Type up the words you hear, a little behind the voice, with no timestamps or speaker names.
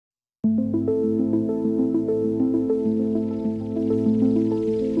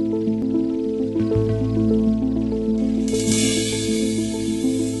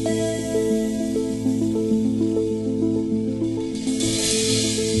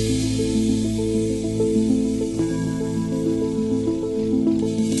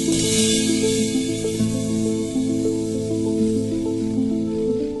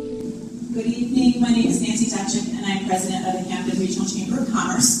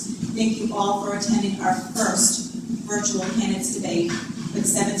Thank you all for attending our first virtual candidates debate for the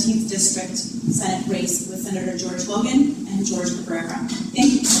 17th District Senate race with Senator George Logan and George Cabrera.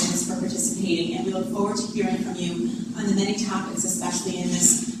 Thank you, candidates, for participating, and we look forward to hearing from you on the many topics, especially in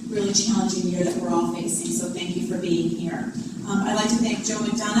this really challenging year that we're all facing, so thank you for being here. I'd like to thank Joe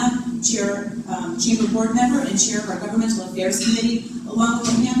McDonough, Chamber Board Member and Chair of our Governmental Affairs Committee, along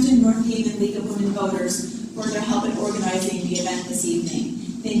with the Hampton North Haven League of Women Voters for their help in organizing the event this evening.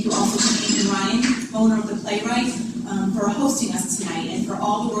 Thank you also to Nathan Ryan, owner of The Playwright, for hosting us tonight and for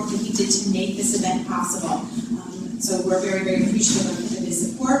all the work that he did to make this event possible. So we're very, very appreciative of his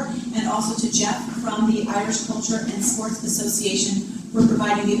support, and also to Jeff from the Irish Culture and Sports Association for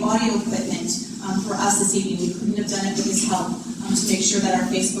providing the audio equipment for us this evening. We couldn't have done it with his help to make sure that our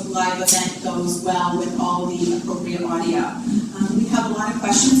Facebook Live event goes well with all the appropriate audio. We have a lot of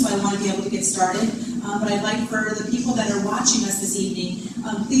questions, so I want to be able to get started. But I'd like for the people that are watching us this evening,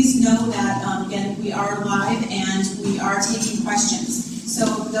 please know that, again, we are live and we are taking questions. So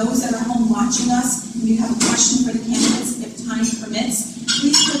those that are home watching us, if you have a question for the candidates, if time permits,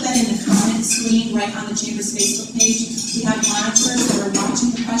 please put that in the comment screen right on the Chamber's Facebook page. We have monitors that are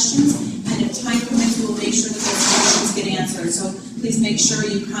watching the questions, and if time permits, we will make sure that those questions get answered. So please make sure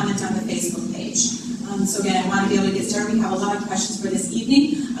you comment on the Facebook page. So again, I want to be able to get started. We have a lot of questions for this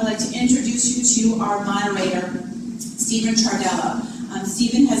evening. I'd like to introduce you to our moderator, Stephen Chardello.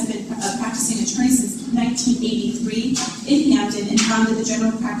 Stephen has been a practicing attorney since 1983 in Hampton and founded the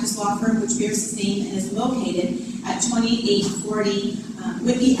general practice law firm which bears his name and is located at 2840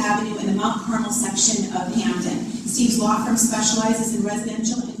 Whitby Avenue in the Mount Carmel section of Hampton. Steve's law firm specializes in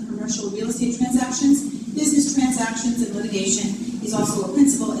residential and commercial real estate transactions, business transactions, and litigation. He's also a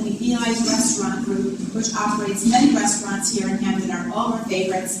principal in the Eli's Restaurant Group, which operates many restaurants here in Hampton, are all our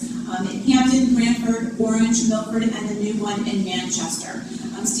favorites, in Hampton, Brantford, Orange, Milford, and the new one in Manchester.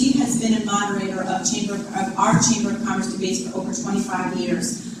 Steve has been a moderator of our Chamber of Commerce debates for over 25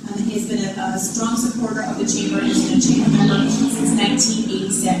 years. He has been a strong supporter of the Chamber and has been a Chamber member since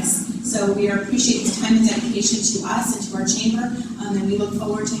 1986. So we appreciate his time and dedication to us and to our Chamber, and we look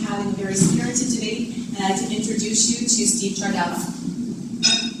forward to having a very spirited debate. And I'd like to introduce you to Steve Chardello.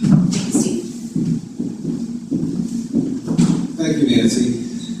 Thank you, Steve. Thank you, Nancy.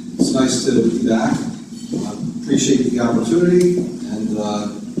 It's nice to be back. Appreciate the opportunity and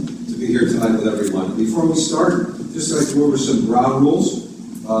to be here tonight with everyone. Before we start, just like to go over some ground rules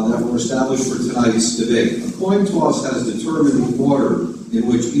that were established for tonight's debate. A coin toss has determined the order in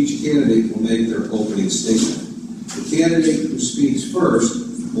which each candidate will make their opening statement. The candidate who speaks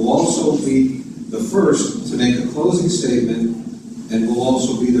first will also be the first to make a closing statement and will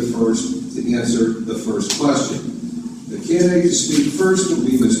also be the first to answer the first question. The candidate to speak first will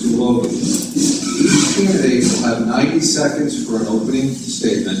be Mr. Logan. Each candidate will have 90 seconds for an opening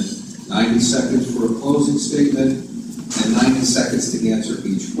statement, 90 seconds for a closing statement, and 90 seconds to answer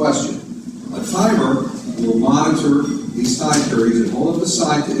each question. A timer will monitor these time periods and hold up a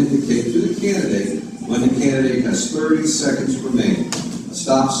sign to indicate to the candidate when the candidate has 30 seconds remaining. A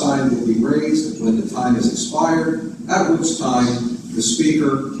stop sign will be raised when the time has expired, at which time the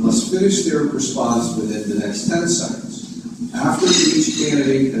speaker must finish their response within the next 10 seconds. After each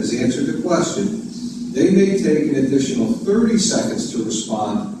candidate has answered the question, they may take an additional 30 seconds to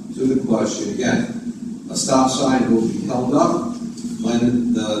respond to the question again. A stop sign will be held up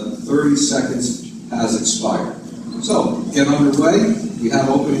when the 30 seconds has expired. So, get underway. We have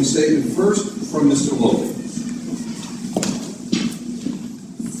opening statement first from Mr. Logan.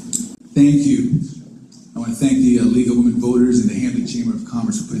 Thank you. I want to thank the League of Women Voters and the Hampton Chamber of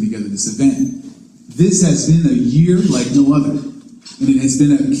Commerce for putting together this event. This has been a year like no other, and it has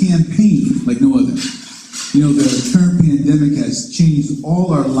been a campaign like no other. You know, the current pandemic has changed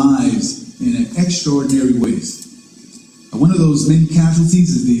all our lives in extraordinary ways. One of those many casualties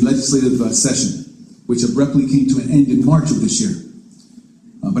is the legislative session, which abruptly came to an end in March of this year.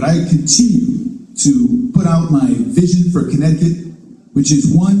 But I continue to put out my vision for Connecticut, which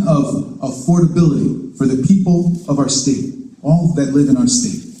is one of affordability for the people of our state, all that live in our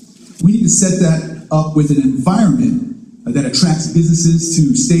state. We need to set that up with an environment that attracts businesses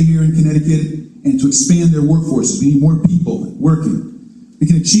to stay here in Connecticut and to expand their workforces. We need more people working. We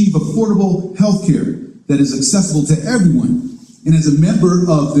can achieve affordable health care that is accessible to everyone. And as a member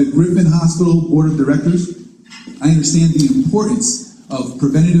of the Griffin Hospital Board of Directors, I understand the importance of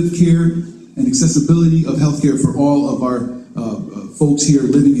preventative care and accessibility of health care for all of our folks here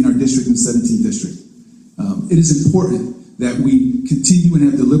living in our district in 17th District. It is important that we continue and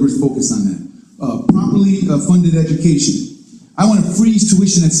have deliberate focus on that. Properly funded education. I want to freeze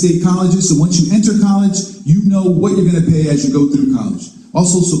tuition at state colleges, so once you enter college, you know what you're going to pay as you go through college.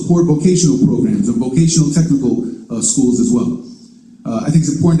 Also support vocational programs and vocational technical schools as well. I think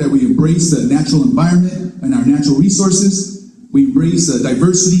it's important that we embrace the natural environment and our natural resources. We embrace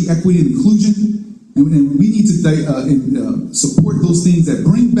diversity, equity, and inclusion. And we need to support those things that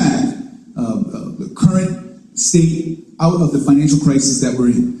bring back the current state out of the financial crisis that we're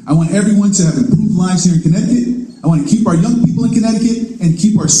in. I want everyone to have improved lives here in Connecticut. I want to keep our young people in Connecticut and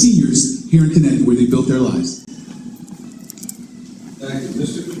keep our seniors here in Connecticut where they built their lives. Thank you.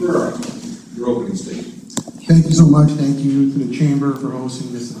 Mr. Cabrera, your opening statement. Thank you so much. Thank you to the Chamber for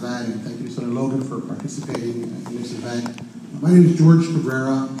hosting this event, and thank you to Senator Logan for participating in this event. My name is George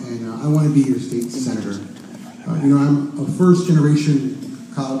Cabrera, and I want to be your state senator. I'm a first-generation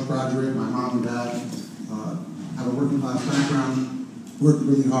college graduate. My mom and dad have a working-class background, worked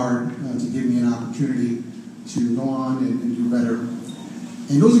really hard to give me an opportunity to go on and do better.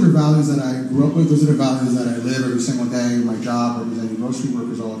 And those are the values that I grew up with. Those are the values that I live every single day in my job, representing grocery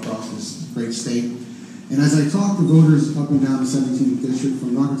workers all across this great state. And as I talk to voters up and down the 17th district,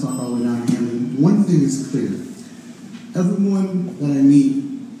 from Naugatuck all the way down to Hamden, one thing is clear. Everyone that I meet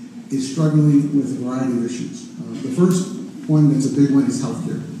is struggling with a variety of issues. The first one that's a big one is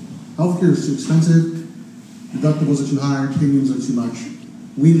healthcare. Healthcare is too expensive, deductibles are too high, premiums are too much.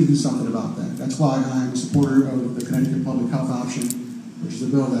 We need to do something about that. That's why I'm a supporter of the Connecticut Public Health Option, which is a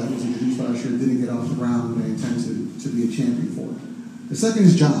bill that was introduced last year, didn't get off the ground, but I intend to be a champion for. The second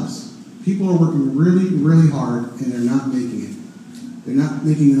is jobs. People are working really, really hard, and they're not making it. They're not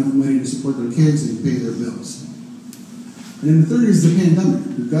making enough money to support their kids and pay their bills. And then the third is the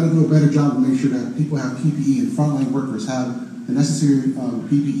pandemic. We've got to do a better job to make sure that people have PPE and frontline workers have the necessary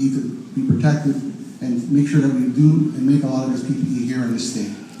PPE to be protected and make sure that we do and make a lot of this PPE here in this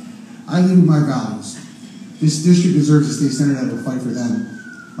state. I live with my values. This district deserves a state senator that will fight for them.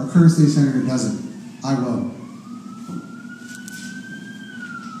 Our current state senator doesn't. I will.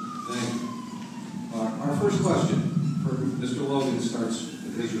 Our first question for Mr. Logan starts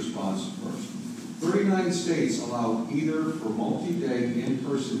with his response first. 39 states allow either for multi-day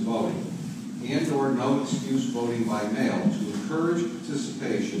in-person voting and/or no-excuse voting by mail to encourage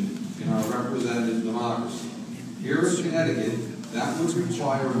participation in our representative democracy. Here in Connecticut, that would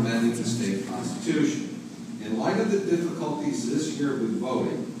require amending the state constitution. In light of the difficulties this year with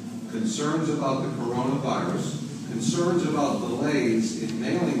voting, concerns about the coronavirus, concerns about delays in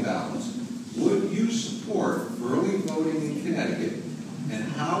mailing ballots, would you support early voting in Connecticut, and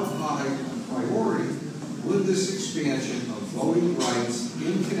how high a priority would this expansion of voting rights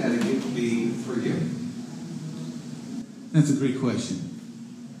in Connecticut be for you? That's a great question.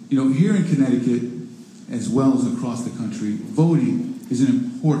 Here in Connecticut, as well as across the country, voting is an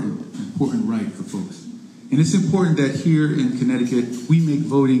important right for folks. And it's important that here in Connecticut, we make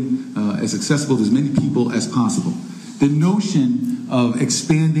voting as accessible to as many people as possible. The notion of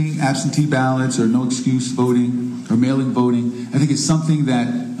expanding absentee ballots or no excuse voting or mail-in voting, I think is something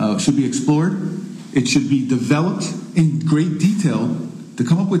that should be explored. It should be developed in great detail to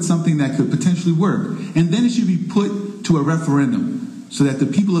come up with something that could potentially work. And then it should be put to a referendum so that the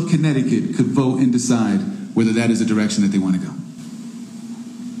people of Connecticut could vote and decide whether that is the direction that they want to go.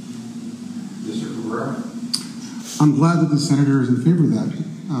 Mr. Cabrera? I'm glad that the senator is in favor of that.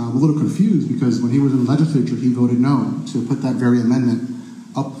 I'm a little confused because when he was in the legislature, he voted no to put that very amendment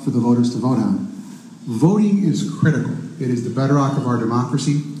up for the voters to vote on. Voting is critical. It is the bedrock of our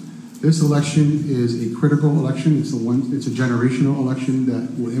democracy. This election is a critical election. It's a generational election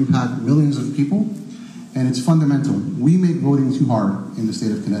that will impact millions of people, and it's fundamental. We make voting too hard in the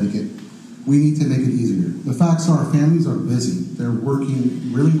state of Connecticut. We need to make it easier. The facts are families are busy. They're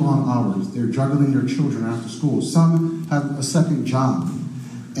working really long hours. They're juggling their children after school. Some have a second job.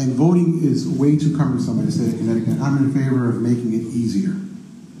 And voting is way too cumbersome in the state of Connecticut. I'm in favor of making it easier.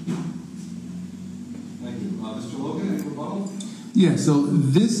 Thank you. Mr. Logan, any rebuttal? Yeah, so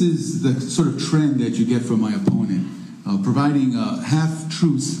this is the sort of trend that you get from my opponent, providing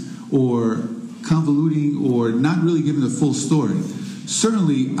half-truths or convoluting or not really giving the full story.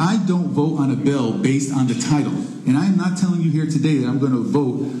 Certainly, I don't vote on a bill based on the title. And I'm not telling you here today that I'm going to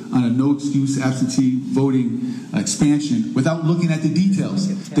vote on a no-excuse absentee voting expansion without looking at the details.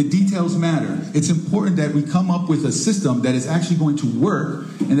 The details matter. It's important that we come up with a system that is actually going to work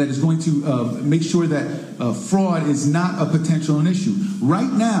and that is going to make sure that fraud is not a potential issue.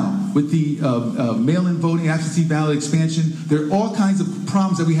 Right now, with the mail-in voting, absentee ballot expansion, there are all kinds of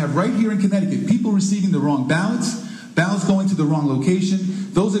problems that we have right here in Connecticut. People receiving the wrong ballots, ballots going to the wrong location.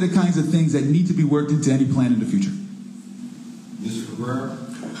 Those are the kinds of things that need to be worked into any plan in the future. Mr. Cabrera?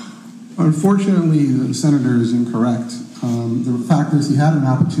 Unfortunately, the senator is incorrect. The fact is he had an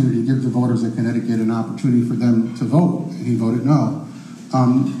opportunity to give the voters of Connecticut an opportunity for them to vote, and he voted no.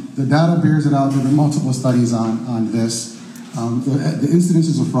 The data bears it out. There are multiple studies on this. The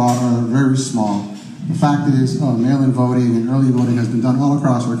incidences of fraud are very small. The fact is, mail-in voting and early voting has been done all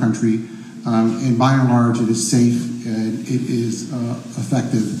across our country, and by and large, it is safe and it is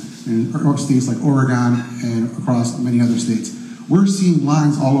effective in states like Oregon and across many other states. We're seeing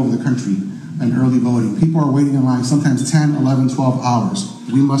lines all over the country in early voting. People are waiting in line sometimes 10, 11, 12 hours.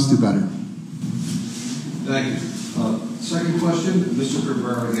 We must do better. Thank you. Second question, Mr.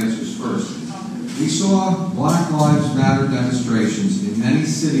 Cabrera answers first. We saw Black Lives Matter demonstrations in many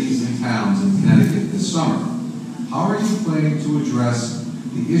cities and towns in Connecticut this summer. How are you planning to address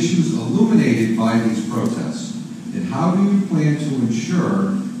the issues illuminated by these protests? And how do you plan to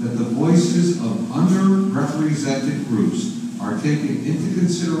ensure that the voices of underrepresented groups are taken into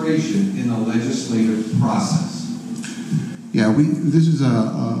consideration in the legislative process? Yeah, this is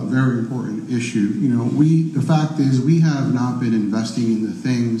a very important issue. The fact is we have not been investing in the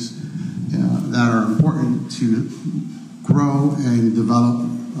things that are important to grow and develop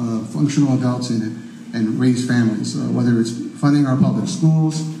functional adults and raise families, whether it's funding our public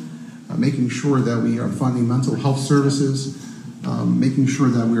schools, making sure that we are funding mental health services, making sure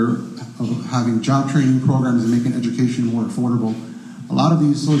that we're having job training programs and making education more affordable. A lot of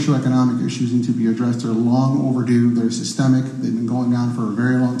these socioeconomic issues need to be addressed. They're long overdue. They're systemic. They've been going on for a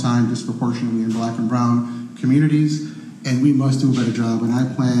very long time, disproportionately in Black and brown communities, and we must do a better job. And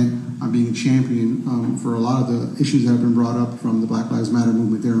I plan on being a champion for a lot of the issues that have been brought up from the Black Lives Matter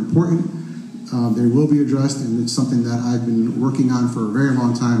movement. They're important. They will be addressed, and it's something that I've been working on for a very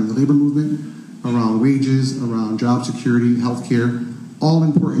long time in the labor movement, around wages, around job security, health care, all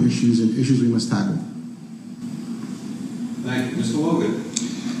important issues and issues we must tackle. Thank you. Mr.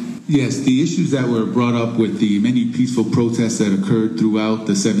 Logan. Yes, the issues that were brought up with the many peaceful protests that occurred throughout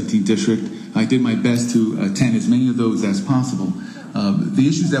the 17th District, I did my best to attend as many of those as possible. The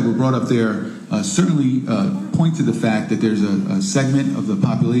issues that were brought up there certainly point to the fact that there's a segment of the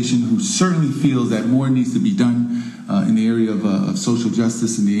population who certainly feels that more needs to be done in the area of social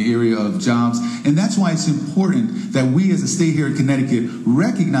justice, in the area of jobs. And that's why it's important that we as a state here in Connecticut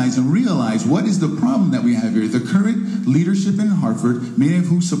recognize and realize what is the problem that we have here. The current leadership in Hartford, many of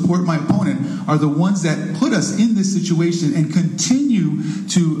whom support my opponent, are the ones that put us in this situation and continue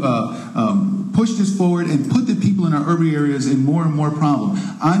to push this forward and put the people in our urban areas in more and more problem.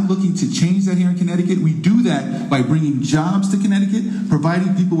 I'm looking to change that here in Connecticut. We do that by bringing jobs to Connecticut,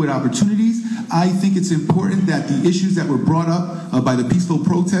 providing people with opportunities. I think it's important that the issues that were brought up by the peaceful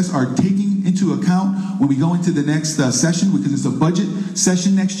protests are taken into account when we go into the next session, because it's a budget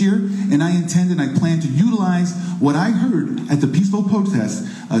session next year, and I intend and I plan to utilize what I heard at the peaceful protests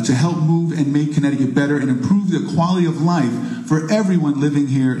to help move and make Connecticut better and improve the quality of life for everyone living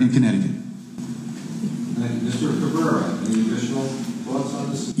here in Connecticut. Thank you. Mr. Cabrera, any additional thoughts on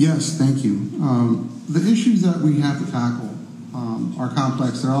this? Yes, thank you. The issues that we have to tackle are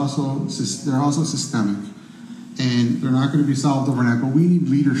complex. They're also systemic, and they're not going to be solved overnight. But we need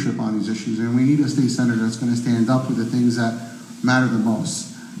leadership on these issues, and we need a state senator that's going to stand up for the things that matter the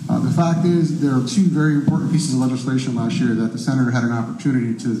most. The fact is, there are two very important pieces of legislation last year that the senator had an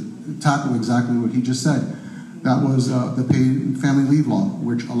opportunity to tackle exactly what he just said. That was the paid family leave law,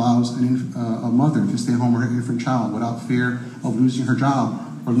 which allows a mother to stay home with her infant child without fear of losing her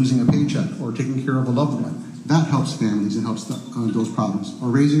job or losing a paycheck or taking care of a loved one. That helps families and helps those problems. Or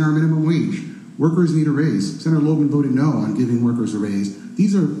raising our minimum wage. Workers need a raise. Senator Logan voted no on giving workers a raise.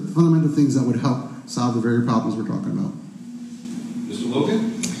 These are fundamental things that would help solve the very problems we're talking about. Mr.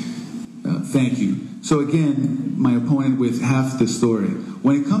 Logan? Thank you. So again, my opponent with half the story.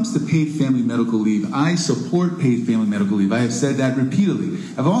 When it comes to paid family medical leave, I support paid family medical leave. I have said that repeatedly.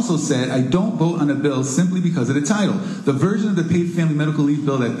 I've also said I don't vote on a bill simply because of the title. The version of the paid family medical leave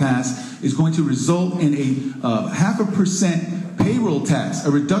bill that passed is going to result in a 0.5% payroll tax,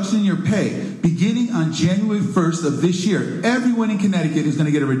 a reduction in your pay, beginning on January 1st of this year. Everyone in Connecticut is going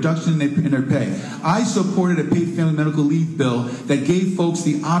to get a reduction in their pay. I supported a paid family medical leave bill that gave folks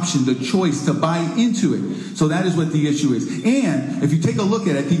the option, the choice to buy into it. So that is what the issue is. And if you take a look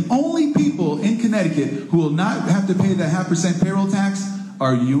at it, the only people in Connecticut who will not have to pay that 0.5% payroll tax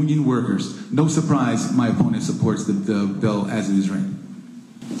are union workers. No surprise, my opponent supports the bill as it is written.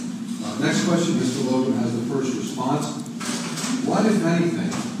 Next question, Mr. Logan has the first response. What, if anything,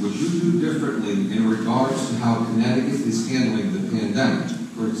 would you do differently in regards to how Connecticut is handling the pandemic?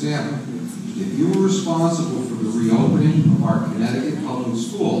 For example, if you were responsible for the reopening of our Connecticut public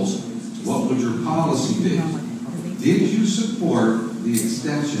schools, what would your policy be? Did you support the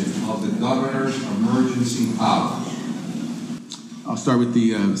extension of the governor's emergency powers? I'll start with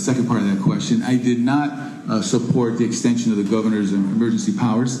the second part of that question. I did not support the extension of the governor's emergency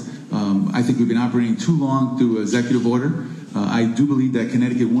powers. I think we've been operating too long through executive order. I do believe that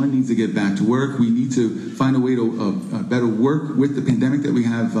Connecticut, one, needs to get back to work. We need to find a way to better work with the pandemic that we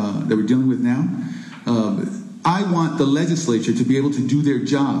have, that we're dealing with now. I want the legislature to be able to do their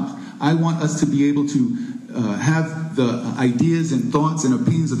job. I want us to be able to have the ideas and thoughts and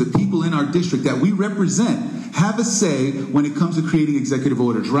opinions of the people in our district that we represent have a say when it comes to creating executive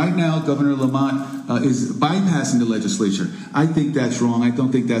orders. Right now, Governor Lamont is bypassing the legislature. I think that's wrong. I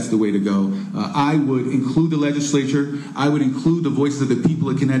don't think that's the way to go. I would include the legislature. I would include the voices of the people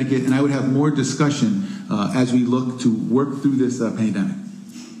of Connecticut, and I would have more discussion as we look to work through this pandemic.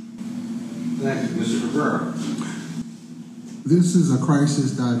 Thank you. Mr. Cabrera. This is a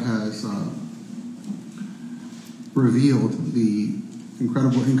crisis that has revealed the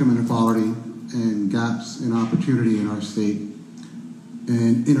incredible income inequality and gaps in opportunity in our state.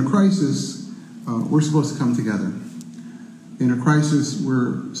 And in a crisis, we're supposed to come together. In a crisis,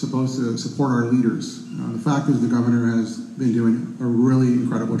 we're supposed to support our leaders. The fact is the governor has been doing a really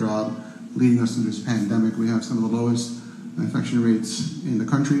incredible job leading us through this pandemic. We have some of the lowest infection rates in the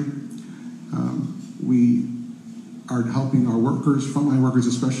country. We are helping our workers, frontline workers,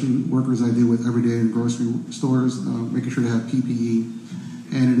 especially workers I deal with every day in grocery stores, making sure they have PPE.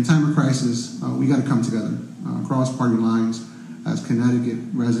 And in a time of crisis, we got to come together across party lines as Connecticut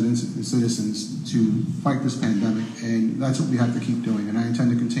residents and citizens to fight this pandemic. And that's what we have to keep doing. And I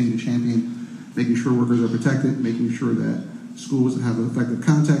intend to continue to champion making sure workers are protected, making sure that schools have effective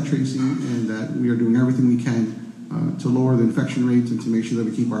contact tracing, and that we are doing everything we can to lower the infection rates and to make sure that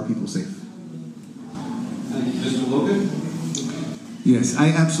we keep our people safe. Thank you. Mr. Logan? Yes, I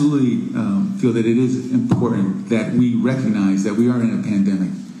absolutely feel that it is important that we recognize that we are in a pandemic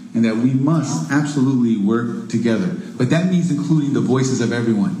and that we must absolutely work together. But that means including the voices of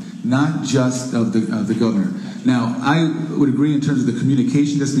everyone, not just of the governor. Now, I would agree in terms of the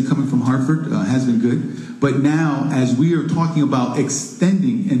communication that's been coming from Hartford has been good. But now, as we are talking about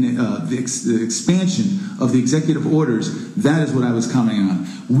extending and the expansion of the executive orders, that is what I was commenting on.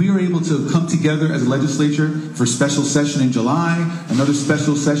 We are able to come together as a legislature for special session in July, another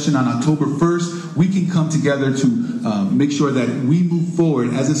special session on October 1st. We can come together to make sure that we move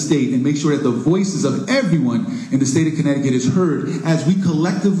forward as a state and make sure that the voices of everyone in the state of Connecticut is heard as we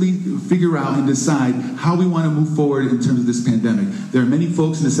collectively figure out and decide how we want to move forward in terms of this pandemic. There are many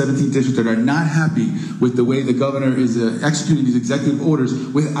folks in the 17th district that are not happy with the way the governor is executing these executive orders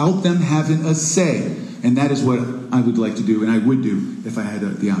without them having a say. And that is what I would like to do, and I would do if I had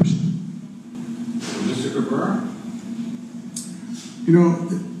the option. Mr. Cabrera? You know,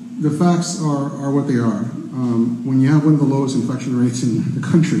 the facts are what they are. When you have one of the lowest infection rates in the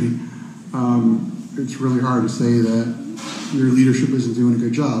country, it's really hard to say that your leadership isn't doing a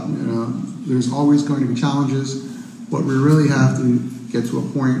good job. There's always going to be challenges, but we really have to get to a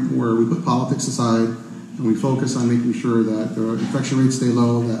point where we put politics aside and we focus on making sure that the infection rates stay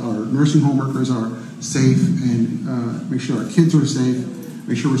low, that our nursing home workers are safe, and make sure our kids are safe,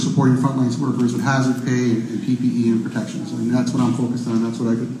 make sure we're supporting frontline workers with hazard pay and PPE and protections. And that's what I'm focused on. That's what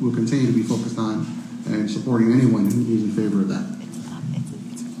I will continue to be focused on, and supporting anyone who's in favor of that.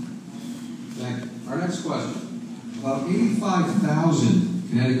 Thank you. Our next question. About 85,000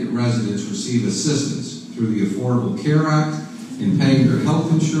 Connecticut residents receive assistance through the Affordable Care Act in paying their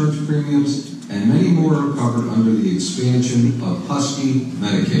health insurance premiums, and many more are covered under the expansion of Husky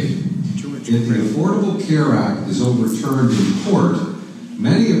Medicaid. If the Affordable Care Act is overturned in court,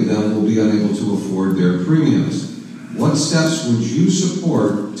 many of them will be unable to afford their premiums. What steps would you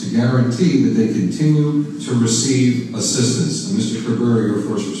support to guarantee that they continue to receive assistance? And Mr. Cabrera, your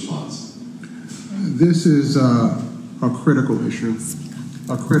first response. This is a critical issue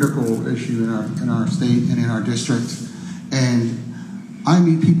in our state and in our district. And I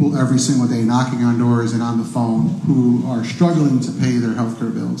meet people every single day knocking on doors and on the phone who are struggling to pay their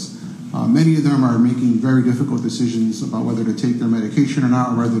healthcare bills. Many of them are making very difficult decisions about whether to take their medication or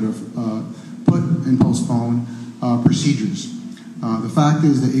not, or whether to put and postpone procedures. The fact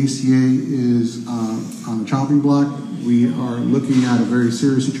is that ACA is on the chopping block. We are looking at a very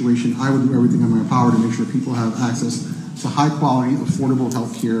serious situation. I would do everything in my power to make sure people have access to high quality, affordable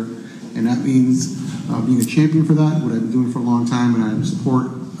health care. And that means being a champion for that, what I've been doing for a long time, and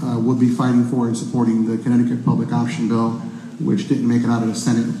I will be fighting for and supporting the Connecticut Public Option Bill, which didn't make it out of the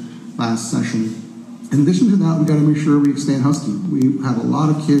Senate last session. In addition to that, we got to make sure we expand Husky. We have a lot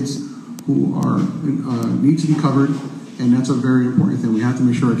of kids who need to be covered, and that's a very important thing. We have to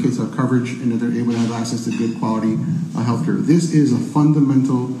make sure our kids have coverage and that they're able to have access to good quality health care. This is a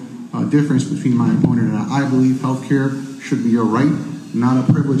fundamental difference between my opponent and I. I believe health care should be a right, not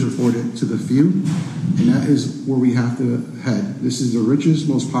a privilege afforded to the few. And that is where we have to head. This is the richest,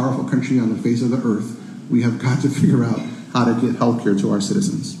 most powerful country on the face of the earth. We have got to figure out how to get health care to our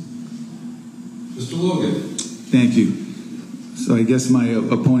citizens. Mr. Logan. Thank you. So I guess my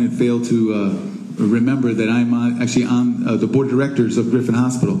opponent failed to remember that I'm actually on the board of directors of Griffin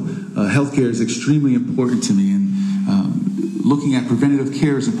Hospital. Healthcare is extremely important to me, and looking at preventative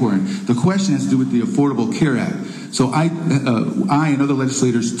care is important. The question has to do with the Affordable Care Act. So I and other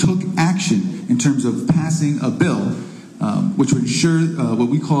legislators took action in terms of passing a bill which would ensure what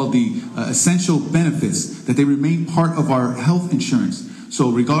we call the essential benefits, that they remain part of our health insurance. So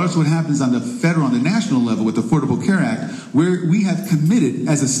regardless of what happens on the federal, on the national level with the Affordable Care Act, we have committed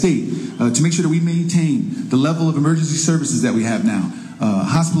as a state to make sure that we maintain the level of emergency services that we have now.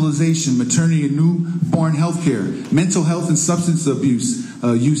 Hospitalization, maternity and newborn health care, mental health and substance abuse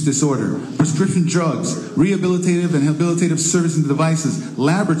use disorder, prescription drugs, rehabilitative and habilitative services and devices,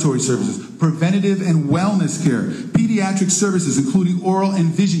 laboratory services, preventative and wellness care, pediatric services, including oral and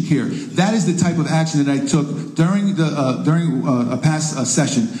vision care. That is the type of action that I took during a past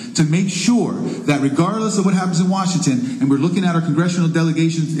session to make sure that regardless of what happens in Washington, and we're looking at our congressional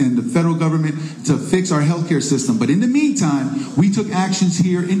delegations and the federal government to fix our healthcare system. But in the meantime, we took actions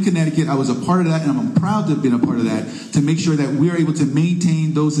here in Connecticut. I was a part of that, and I'm proud to have been a part of that, to make sure that we're able to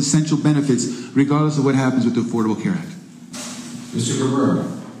maintain those essential benefits regardless of what happens with the Affordable Care Act. Mr.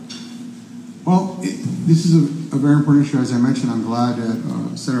 Cabrera. Well, this is a very important issue. As I mentioned, I'm glad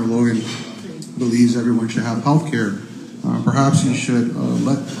that Senator Logan believes everyone should have health care. Perhaps he should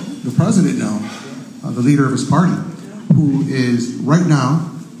let the president know, the leader of his party, who is right now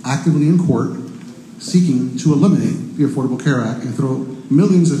actively in court seeking to eliminate the Affordable Care Act and throw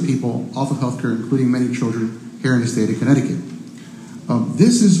millions of people off of health care, including many children here in the state of Connecticut.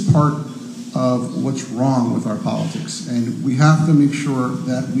 This is part of what's wrong with our politics, and we have to make sure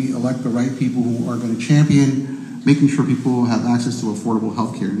that we elect the right people who are going to champion making sure people have access to affordable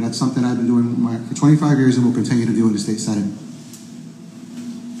health care. And that's something I've been doing for 25 years and will continue to do in the state Senate.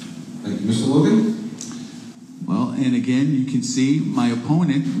 Thank you. Mr. Logan? Well, and again, you can see my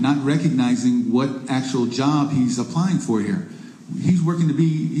opponent not recognizing what actual job he's applying for here. He's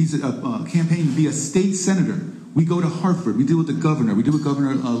campaigning to be a state senator. We go to Hartford. We deal with the governor. We deal with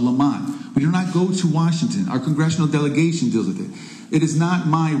Governor Lamont. We do not go to Washington. Our congressional delegation deals with it. It is not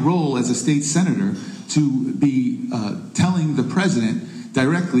my role as a state senator to be telling the president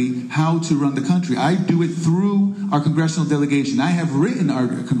directly how to run the country. I do it through our congressional delegation. I have written our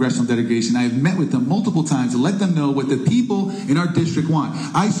congressional delegation. I have met with them multiple times to let them know what the people in our district want.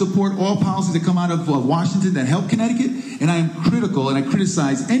 I support all policies that come out of Washington that help Connecticut, and I am critical and I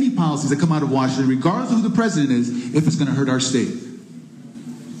criticize any policies that come out of Washington, regardless of who the president is, if it's going to hurt our state.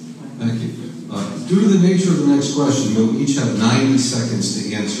 Thank you. Due to the nature of the next question, you'll each have 90 seconds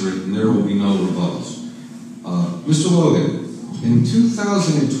to answer it, and there will be no rebuttals. Mr. Logan, in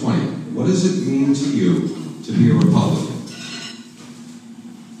 2020, what does it mean to you to be a Republican?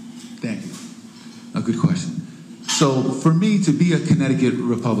 Thank you. A good question. So for me to be a Connecticut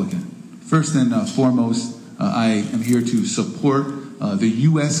Republican, first and foremost, I am here to support the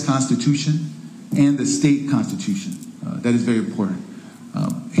U.S. Constitution and the state constitution. That is very important.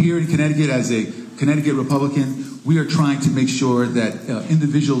 Here in Connecticut, as a Connecticut Republican, we are trying to make sure that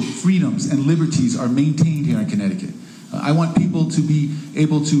individual freedoms and liberties are maintained here in Connecticut. I want people to be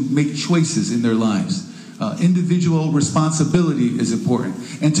able to make choices in their lives. Individual responsibility is important.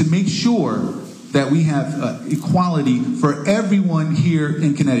 And to make sure that we have equality for everyone here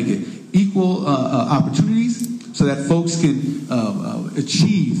in Connecticut. Equal opportunities so that folks can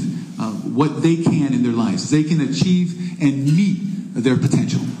achieve what they can in their lives. They can achieve and meet their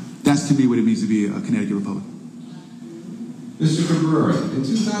potential. That's to me what it means to be a Connecticut Republican. Mr. Cabrera, in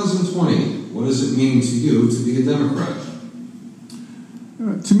 2020, what does it mean to you to be a Democrat?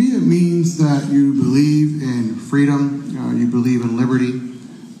 To me, it means that you believe in freedom, you believe in liberty,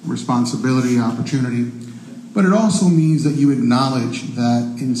 responsibility, opportunity. But it also means that you acknowledge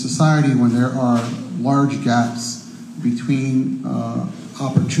that in society, when there are large gaps between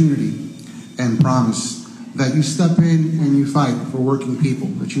opportunity and promise, that you step in and you fight for working people,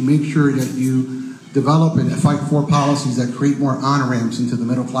 that you make sure that you develop and fight for policies that create more on-ramps into the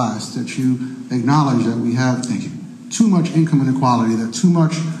middle class, that you acknowledge that we have too much income inequality, that too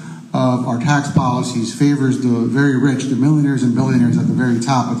much of our tax policies favors the very rich, the millionaires and billionaires at the very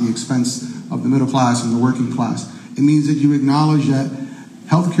top at the expense of the middle class and the working class. It means that you acknowledge that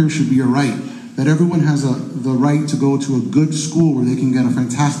healthcare should be a right, that everyone has the right to go to a good school where they can get a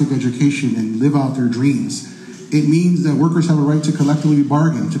fantastic education and live out their dreams. It means that workers have a right to collectively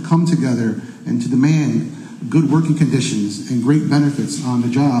bargain, to come together and to demand good working conditions and great benefits on the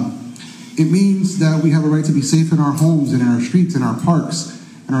job. It means that we have a right to be safe in our homes and in our streets and our parks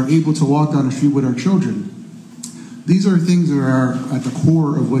and are able to walk down the street with our children. These are things that are at the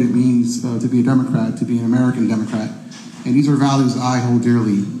core of what it means to be a Democrat, to be an American Democrat. And these are values I hold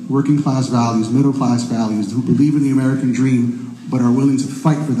dearly. Working class values, middle class values, who believe in the American dream, but are willing to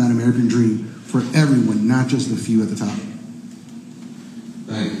fight for that American dream for everyone, not just the few at the top.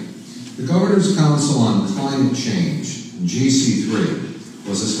 Thank you. The Governor's Council on Climate Change, GC3,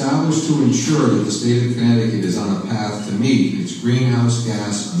 was established to ensure that the state of Connecticut is on a path to meet its greenhouse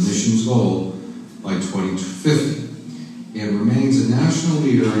gas emissions goal by 2050 and remains a national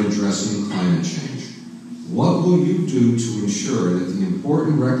leader in addressing climate change. What will you do to ensure that the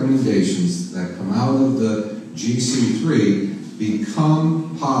important recommendations that come out of the GC3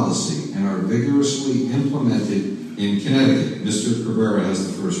 become policy and are vigorously implemented in Connecticut? Mr. Cabrera has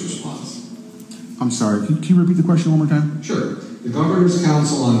the first response. I'm sorry, can you repeat the question one more time? Sure. The Governor's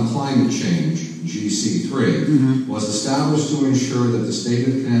Council on Climate Change, GC3, was established to ensure that the state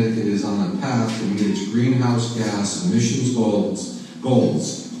of Connecticut is on a path to meet its greenhouse gas emissions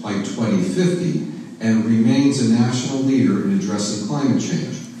goals by 2050 and remains a national leader in addressing climate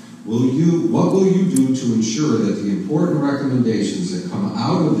change. What will you do to ensure that the important recommendations that come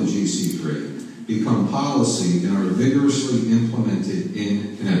out of the GC3 become policy and are vigorously implemented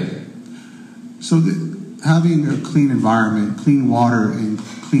in Connecticut? So having a clean environment, clean water, and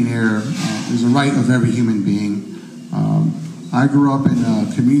clean air is a right of every human being. I grew up in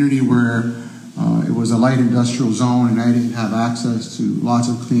a community where it was a light industrial zone and I didn't have access to lots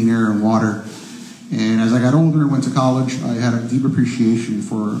of clean air and water. And as I got older and went to college, I had a deep appreciation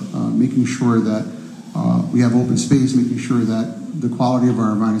for making sure that we have open space, making sure that the quality of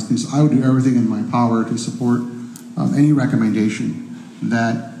our environment is clean. So I would do everything in my power to support any recommendation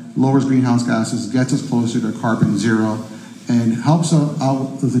that lowers greenhouse gases, gets us closer to carbon zero, and helps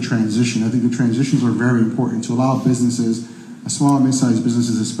out with the transition. I think the transitions are very important to allow businesses, small and mid-sized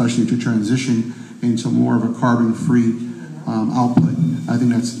businesses especially, to transition into more of a carbon-free output. I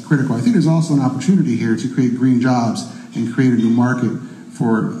think that's critical. I think there's also an opportunity here to create green jobs and create a new market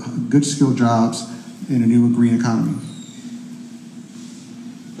for good skilled jobs in a new green economy.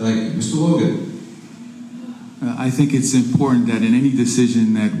 Thank you. Mr. Logan. I think it's important that in any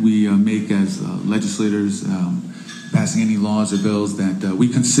decision that we make as legislators, passing any laws or bills, that we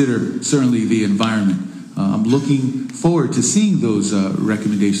consider certainly the environment. I'm looking forward to seeing those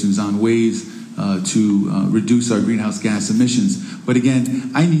recommendations on ways to reduce our greenhouse gas emissions. But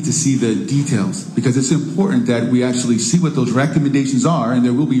again, I need to see the details because it's important that we actually see what those recommendations are, and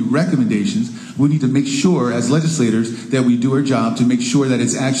there will be recommendations. We need to make sure as legislators that we do our job to make sure that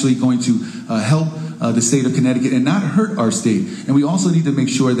it's actually going to help the state of Connecticut and not hurt our state. And we also need to make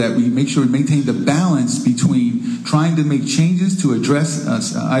sure that we maintain the balance between trying to make changes to address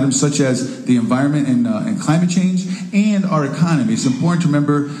items such as the environment and climate change and our economy. It's important to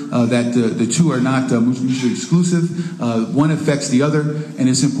remember that the two are not mutually exclusive. One affects the other, and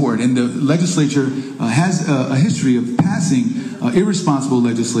it's important. And the legislature has a history of passing irresponsible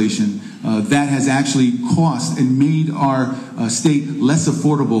legislation that has actually cost and made our state less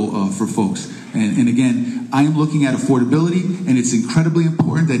affordable for folks. And again, I am looking at affordability, and it's incredibly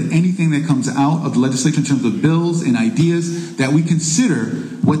important that anything that comes out of the legislature in terms of bills and ideas, that we consider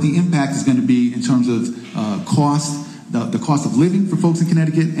what the impact is going to be in terms of cost, the cost of living for folks in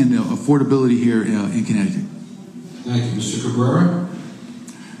Connecticut, and the affordability here in Connecticut. Thank you. Mr. Cabrera?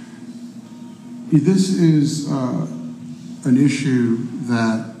 This is an issue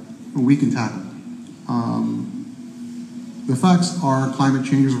that we can tackle. The facts are climate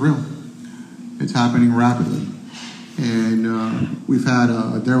change is real. It's happening rapidly. And we've had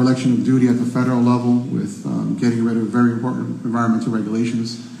a dereliction of duty at the federal level with getting rid of very important environmental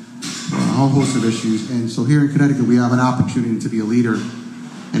regulations, a whole host of issues. And so here in Connecticut, we have an opportunity to be a leader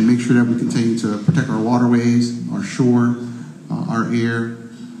and make sure that we continue to protect our waterways, our shore, our air,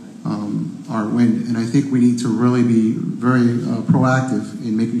 our wind. And I think we need to really be very proactive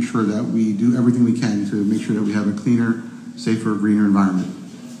in making sure that we do everything we can to make sure that we have a cleaner, safer, greener environment.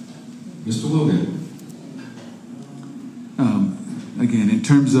 Mr. Logan. Again, in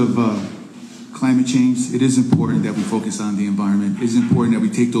terms of climate change, it is important that we focus on the environment. It is important that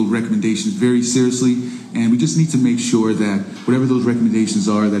we take those recommendations very seriously, and we just need to make sure that whatever those recommendations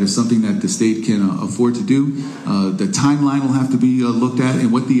are, that it's something that the state can afford to do. The timeline will have to be looked at,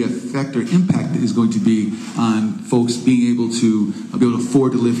 and what the effect or impact is going to be on folks being able to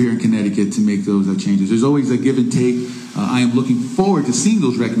afford to live here in Connecticut to make those changes. There's always a give and take. I am looking forward to seeing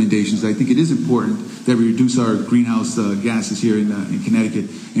those recommendations. I think it is important that we reduce our greenhouse gases here in Connecticut,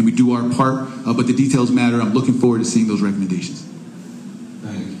 and we do our part, but the details matter. I'm looking forward to seeing those recommendations.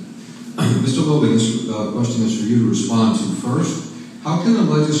 Thank you. Mr. Logan, this question is for you to respond to. First, how can the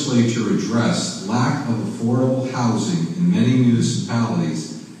legislature address lack of affordable housing in many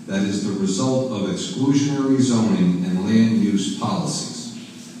municipalities that is the result of exclusionary zoning and land use policies?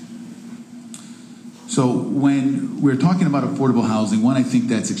 So when we're talking about affordable housing, one, I think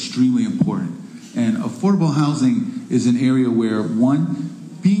that's extremely important. And affordable housing is an area where, one,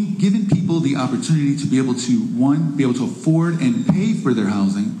 being given people the opportunity to be able to afford and pay for their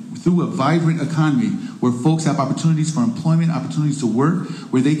housing through a vibrant economy where folks have opportunities for employment, opportunities to work,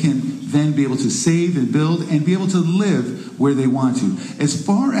 where they can then be able to save and build and be able to live where they want to. As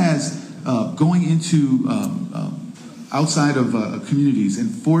far as going into outside of communities and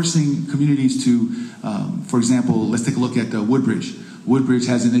forcing communities to, for example, let's take a look at Woodbridge. Woodbridge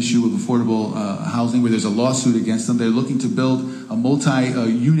has an issue of affordable housing where there's a lawsuit against them. They're looking to build a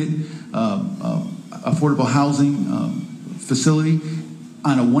multi-unit affordable housing facility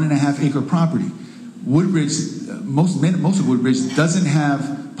on a 1.5 acre property. Woodbridge, most of Woodbridge doesn't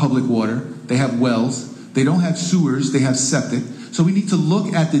have public water. They have wells. They don't have sewers. They have septic. So we need to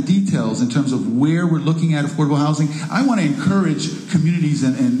look at the details in terms of where we're looking at affordable housing. I want to encourage communities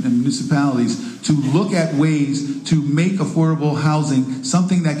and municipalities to look at ways to make affordable housing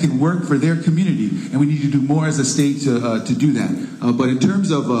something that can work for their community. And we need to do more as a state to do that. But in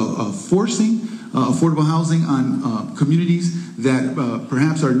terms of forcing affordable housing on communities that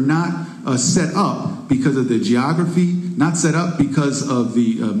perhaps are not set up because of the geography, not set up because of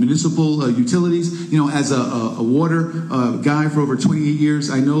the municipal utilities. You know, as a water guy for over 28 years,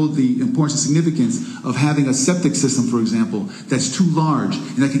 I know the importance and significance of having a septic system, for example, that's too large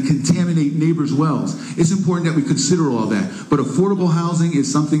and that can contaminate neighbors' wells. It's important that we consider all that. But affordable housing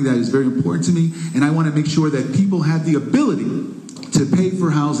is something that is very important to me, and I want to make sure that people have the ability to pay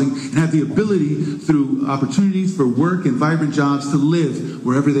for housing and have the ability through opportunities for work and vibrant jobs to live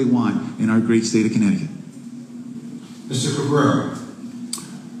wherever they want in our great state of Connecticut. Mr. Cabrera.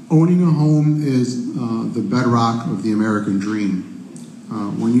 Owning a home is the bedrock of the American dream.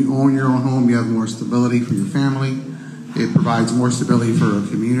 When you own your own home, you have more stability for your family. It provides more stability for a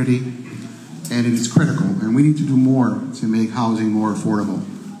community, and it is critical. And we need to do more to make housing more affordable.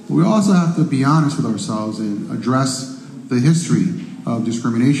 But we also have to be honest with ourselves and address the history of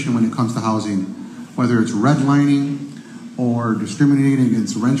discrimination when it comes to housing, whether it's redlining or discriminating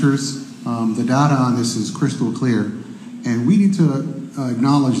against renters. The data on this is crystal clear, and we need to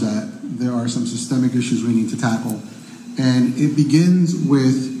acknowledge that there are some systemic issues we need to tackle. And it begins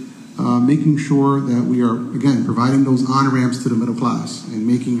with making sure that we are, again, providing those on-ramps to the middle class and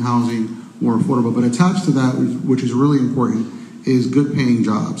making housing more affordable. But attached to that, which is really important, is good paying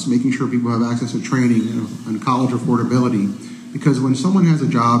jobs, making sure people have access to training and college affordability. Because when someone has a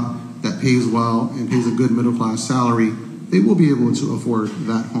job that pays well and pays a good middle class salary, they will be able to afford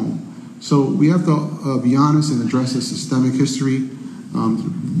that home. So we have to be honest and address the systemic history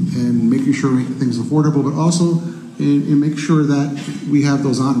and making sure we make things affordable, but also in make sure that we have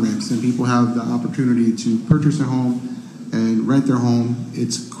those on-ramps and people have the opportunity to purchase a home and rent their home.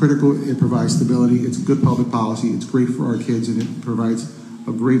 It's critical. It provides stability. It's good public policy. It's great for our kids, and it provides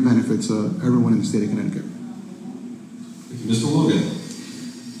a great benefit to everyone in the state of Connecticut. Thank you. Mr. Logan.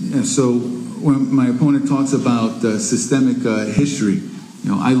 Yeah, so when my opponent talks about systemic history,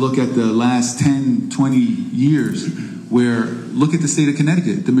 you know, I look at the last 10, 20 years where, look at the state of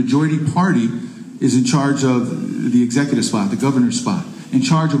Connecticut. The majority party is in charge of the executive spot, the governor's spot, in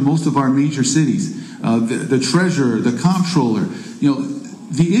charge of most of our major cities. The treasurer, the comptroller. You know,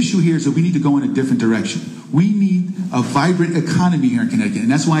 the issue here is that we need to go in a different direction. We need a vibrant economy here in Connecticut, and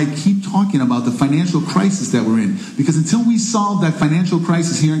that's why I keep talking about the financial crisis that we're in. Because until we solve that financial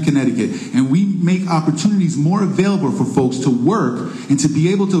crisis here in Connecticut, and we make opportunities more available for folks to work and to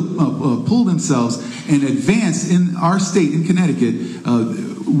be able to pull themselves and advance in our state, in Connecticut,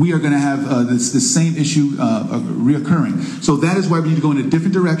 we are going to have this same issue reoccurring. So that is why we need to go in a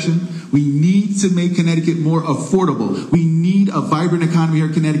different direction. We need to make Connecticut more affordable. We need a vibrant economy here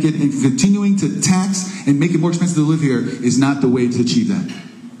in Connecticut, and continuing to tax and make it more expensive to live here is not the way to achieve that.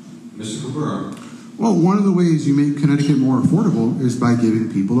 Mr. Cabrera. Well, one of the ways you make Connecticut more affordable is by giving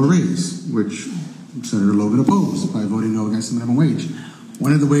people a raise, which Senator Logan opposed by voting no against the minimum wage.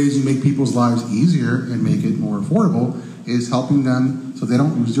 One of the ways you make people's lives easier and make it more affordable is helping them so they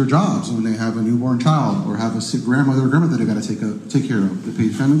don't lose their jobs when they have a newborn child or have a sick grandmother or grandmother they got to take care of. The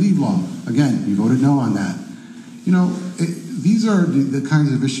paid family leave law. Again, you voted no on that. You know, these are the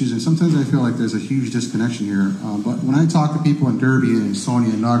kinds of issues, and sometimes I feel like there's a huge disconnection here. But when I talk to people in Derby and Sonia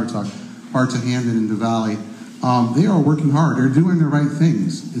and Naugatuck, parts of Hamden and the Valley, they are working hard. They're doing the right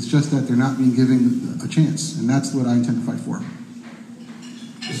things. It's just that they're not being given a chance, and that's what I intend to fight for.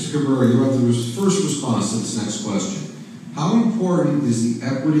 Mr. Mr. Cabrera, you have the first response to this next question. How important is the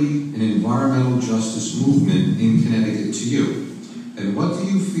equity and environmental justice movement in Connecticut to you? And what do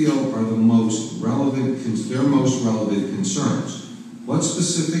you feel are their most relevant concerns? What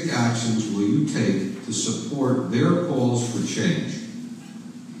specific actions will you take to support their calls for change?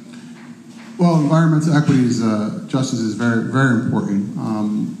 Well, environmental equity justice is very, very important.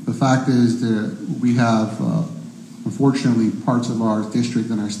 The fact is that we have, unfortunately, parts of our district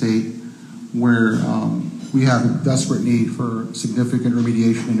and our state where we have a desperate need for significant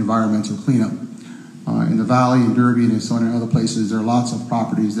remediation and environmental cleanup. In the Valley, in Derby, and so on and other places, there are lots of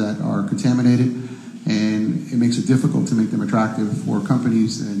properties that are contaminated, and it makes it difficult to make them attractive for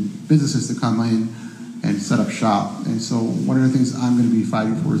companies and businesses to come in and set up shop. And so one of the things I'm going to be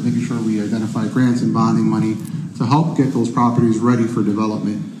fighting for is making sure we identify grants and bonding money to help get those properties ready for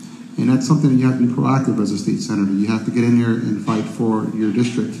development. And that's something that you have to be proactive as a state senator. You have to get in there and fight for your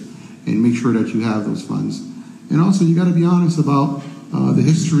district and make sure that you have those funds. And also, you got to be honest about the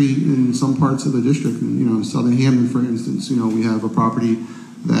history in some parts of the district. You know, Southern Hamden, for instance, you know, we have a property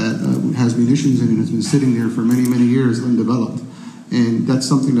that has munitions in it and has been sitting there for many, many years undeveloped. And that's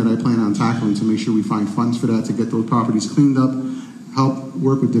something that I plan on tackling to make sure we find funds for that, to get those properties cleaned up, help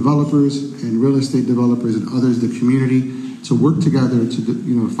work with developers and real estate developers and others in the community to work together to,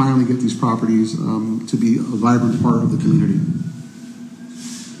 you know, finally get these properties to be a vibrant part of the community.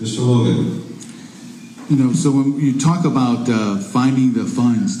 Mr. Logan. You know, so when you talk about finding the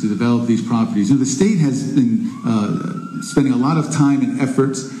funds to develop these properties, you know, the state has been spending a lot of time and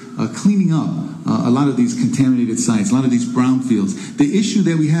efforts cleaning up a lot of these contaminated sites, a lot of these brownfields. The issue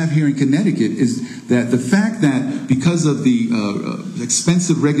that we have here in Connecticut is that the fact that because of the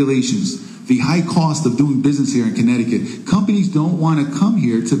expensive regulations, the high cost of doing business here in Connecticut, companies don't want to come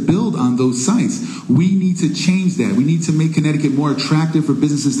here to build on those sites. We need to change that. We need to make Connecticut more attractive for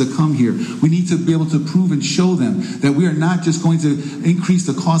businesses to come here. We need to be able to prove and show them that we are not just going to increase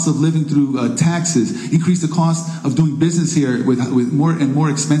the cost of living through taxes, increase the cost of doing business here with more and more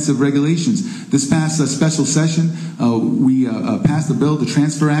expensive regulations. This past special session, we passed the bill, the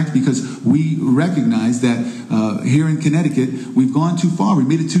Transfer Act, because we recognize that here in Connecticut, we've gone too far. We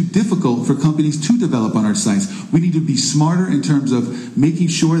made it too difficult for companies to develop on our sites. We need to be smarter in terms of making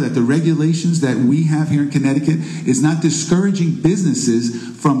sure that the regulations that we have here in Connecticut is not discouraging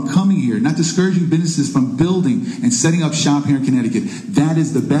businesses from coming here, not discouraging businesses from building and setting up shop here in Connecticut. That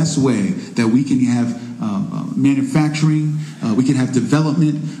is the best way that we can have manufacturing, we can have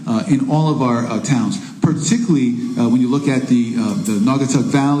development in all of our towns, particularly when you look at the Naugatuck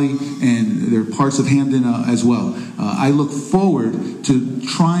Valley and there are parts of Hamden as well. I look forward to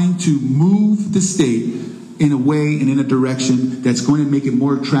trying to move the state in a way and in a direction that's going to make it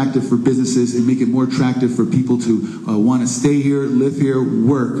more attractive for businesses and make it more attractive for people to want to stay here, live here,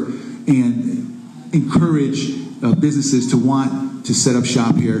 work, and encourage businesses to want to set up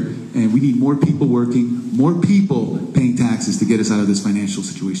shop here. And we need more people working, more people paying taxes to get us out of this financial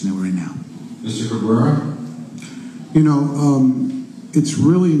situation that we're in now. Mr. Cabrera? You know, it's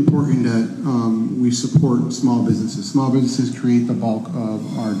really important that we support small businesses. Small businesses create the bulk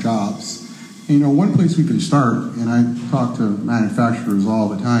of our jobs. And, you know, one place we can start, and I talk to manufacturers all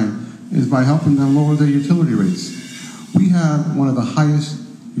the time, is by helping them lower their utility rates. We have one of the highest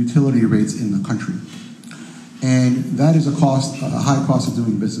utility rates in the country. And that is a high cost of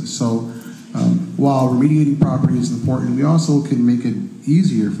doing business. So while remediating property is important, we also can make it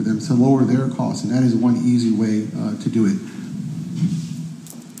easier for them to lower their costs, and that is one easy way to do it.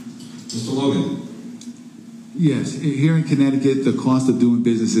 Mr. Logan. Yes, here in Connecticut, the cost of doing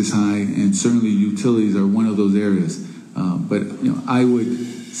business is high, and certainly utilities are one of those areas. But you know, I would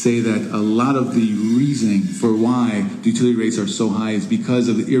say that a lot of the reasoning for why the utility rates are so high is because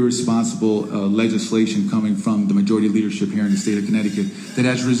of the irresponsible legislation coming from the majority leadership here in the state of Connecticut that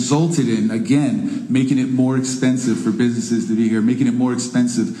has resulted in, again, making it more expensive for businesses to be here, making it more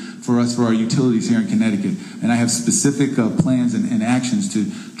expensive for us for our utilities here in Connecticut. And I have specific plans and actions to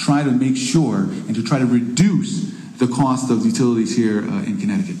try to make sure and to try to reduce the cost of utilities here in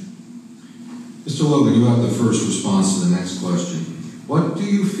Connecticut. Mr. Logan, you have the first response to the next question. What do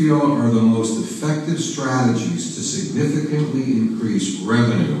you feel are the most effective strategies to significantly increase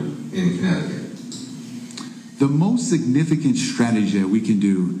revenue in Connecticut? The most significant strategy that we can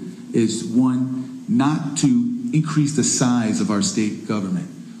do is, one, not to increase the size of our state government.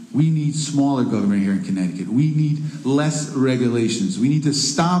 We need smaller government here in Connecticut. We need less regulations. We need to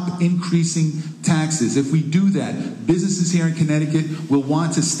stop increasing taxes. If we do that, businesses here in Connecticut will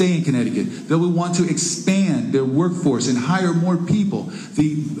want to stay in Connecticut. They will want to expand their workforce and hire more people.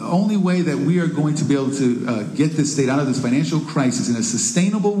 The only way that we are going to be able to get this state out of this financial crisis in a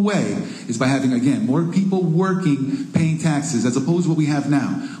sustainable way is by having, again, more people working, paying taxes, as opposed to what we have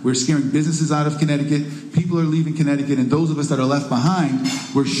now. We're scaring businesses out of Connecticut. People are leaving Connecticut, and those of us that are left behind,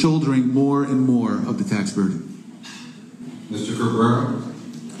 we're shouldering more and more of the tax burden. Mr. Cabrera?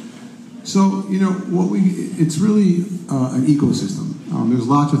 So, it's really an ecosystem. There's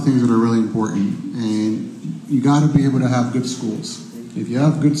lots of things that are really important, and you got to be able to have good schools. If you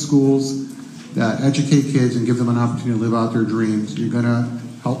have good schools that educate kids and give them an opportunity to live out their dreams, you're going to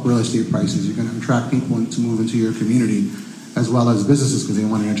help real estate prices. You're going to attract people to move into your community, as well as businesses, because they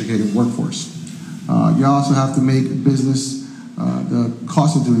want an educated workforce. You also have to make business, the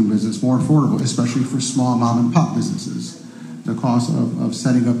cost of doing business, more affordable, especially for small mom and pop businesses. The cost of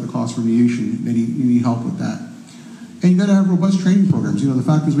setting up the cost remediation, you need help with that. And you got to have robust training programs. The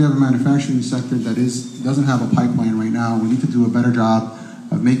fact is we have a manufacturing sector that doesn't have a pipeline right now. We need to do a better job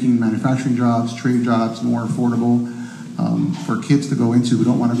of making manufacturing jobs, trade jobs more affordable for kids to go into who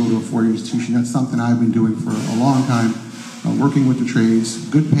don't want to go to a four-year institution. That's something I've been doing for a long time, working with the trades,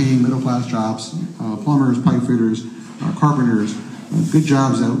 good paying middle-class jobs, plumbers, pipe fitters, carpenters, good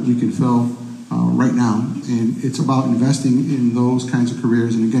jobs that we can fill right now, and it's about investing in those kinds of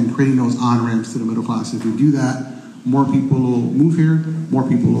careers and, again, creating those on-ramps to the middle class. If we do that, more people will move here, more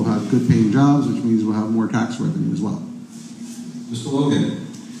people will have good paying jobs, which means we'll have more tax revenue as well. Mr. Logan?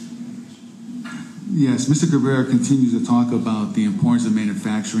 Yes, Mr. Cabrera continues to talk about the importance of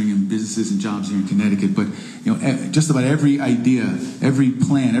manufacturing and businesses and jobs here in Connecticut, but just about every idea, every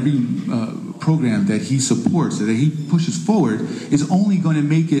plan, every program that he supports, that he pushes forward, is only going to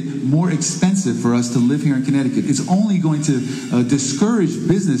make it more expensive for us to live here in Connecticut. It's only going to discourage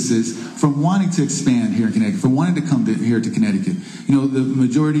businesses from wanting to expand here in Connecticut, from wanting to come here to Connecticut. The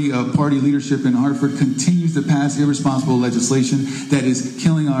majority party leadership in Hartford continues to pass irresponsible legislation that is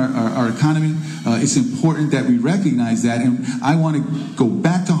killing our economy. It's important that we recognize that, and I want to go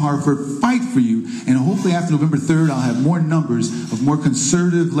back to Hartford, fight for you, and hopefully after November 3rd, I'll have more numbers of more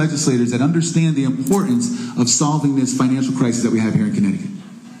conservative legislators that understand the importance of solving this financial crisis that we have here in Connecticut.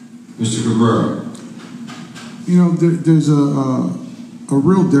 Mr. Cabrera? There's a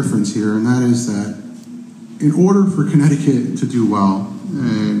real difference here, and that is that in order for Connecticut to do well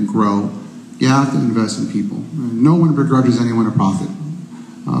and grow, you have to invest in people. No one begrudges anyone a profit.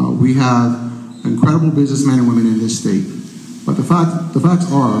 We have incredible businessmen and women in this state, but the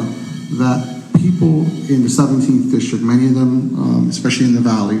facts are that people in the 17th district, many of them, especially in the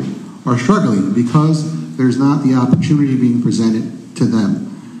Valley, are struggling because there's not the opportunity being presented to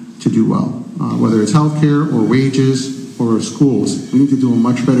them to do well. Whether it's healthcare or wages or schools, we need to do a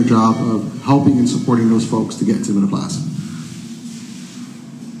much better job of helping and supporting those folks to get to the middle class.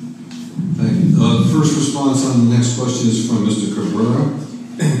 Thank you. The first response on the next question is from Mr. Cabrera.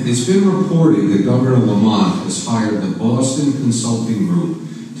 It's been reported that Governor Lamont has hired the Boston Consulting Group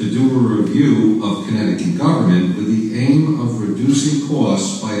to do a review of Connecticut government with the aim of reducing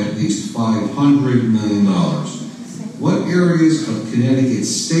costs by at least $500 million. What areas of Connecticut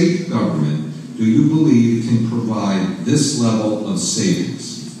state government do you believe can provide this level of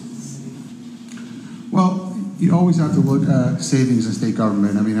savings? Well, you always have to look at savings in state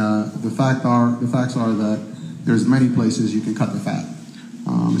government. I mean, the facts are that there's many places you can cut the fat,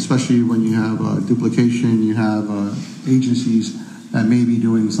 especially when you have duplication, you have agencies that may be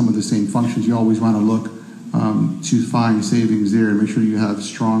doing some of the same functions. You always want to look to find savings there and make sure you have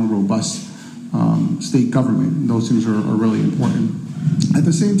strong, robust state government. Those things are really important. At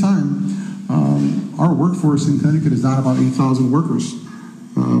the same time, our workforce in Connecticut is down about 8,000 workers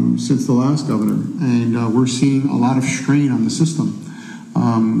since the last governor, and we're seeing a lot of strain on the system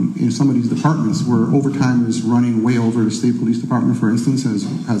in some of these departments where overtime is running way over. The state police department, for instance,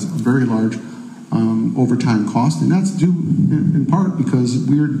 has a very large overtime cost, and that's due in part because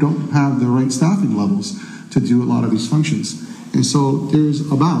we don't have the right staffing levels to do a lot of these functions. And so there's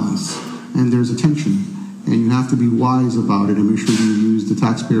a balance and there's a tension, and you have to be wise about it and make sure you use the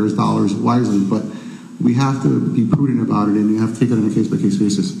taxpayers' dollars wisely, but we have to be prudent about it, and you have to take it on a case-by-case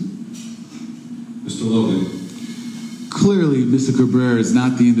basis. Mr. Logan. Clearly, Mr. Cabrera is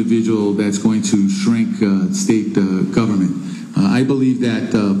not the individual that's going to shrink state government. I believe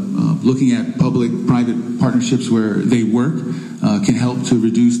that looking at public-private partnerships where they work can help to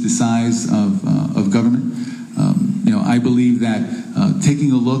reduce the size of government. I believe that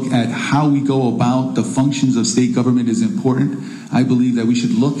taking a look at how we go about the functions of state government is important. I believe that we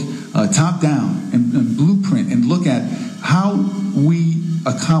should look top-down and blueprint and look at how we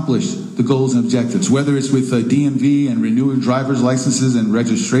accomplish the goals and objectives, whether it's with DMV and renewing driver's licenses and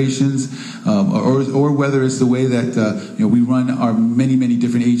registrations, or whether it's the way that we run our many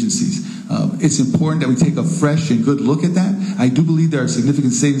different agencies. It's important that we take a fresh and good look at that. I do believe there are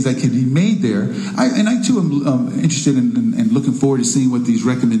significant savings that can be made there. I too am interested in looking forward to seeing what these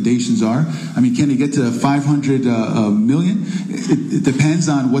recommendations are. I mean, can they get to 500 million? It depends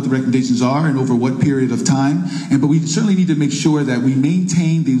on what the recommendations are and over what period of time. But we certainly need to make sure that we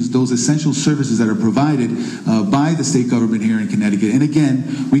maintain those essential services that are provided by the state government here in Connecticut. And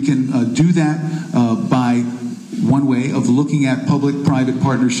again, we can do that by one way of looking at public-private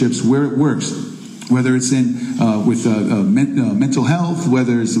partnerships where it works, whether it's in with mental health,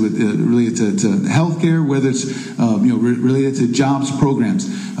 whether it's with, related to healthcare, whether it's related to jobs programs.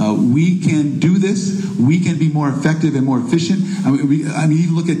 We can do this. We can be more effective and more efficient. I mean,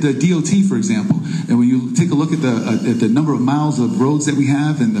 even look at the DOT, for example. And when you take a look at the number of miles of roads that we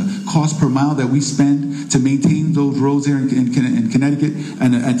have and the cost per mile that we spend to maintain those roads here in Connecticut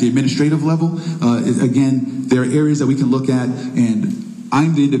and at the administrative level, again, there are areas that we can look at, and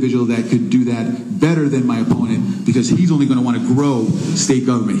I'm the individual that could do that better than my opponent because he's only going to want to grow state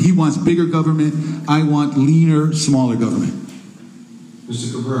government. He wants bigger government. I want leaner, smaller government.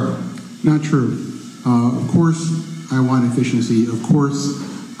 Mr. Cabrera. Not true. Of course, I want efficiency. Of course,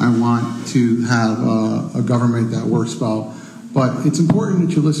 I want to have a government that works well. But it's important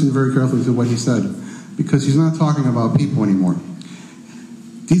that you listen very carefully to what he said, because he's not talking about people anymore.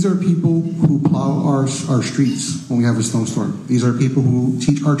 These are people who plow our streets when we have a snowstorm. These are people who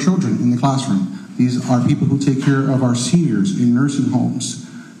teach our children in the classroom. These are people who take care of our seniors in nursing homes.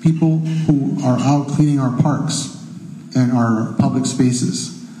 People who are out cleaning our parks and our public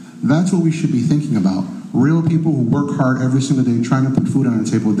spaces. That's what we should be thinking about. Real people who work hard every single day trying to put food on the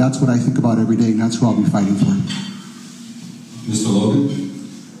table. That's what I think about every day, and that's who I'll be fighting for. Mr.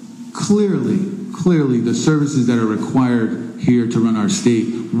 Logan? Clearly, the services that are required here to run our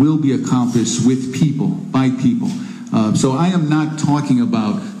state will be accomplished with people, by people. So I am not talking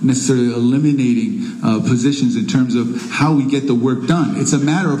about necessarily eliminating positions in terms of how we get the work done. It's a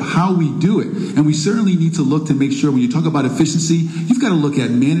matter of how we do it. And we certainly need to look to make sure when you talk about efficiency, you've got to look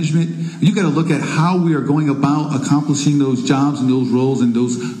at management. You've got to look at how we are going about accomplishing those jobs and those roles and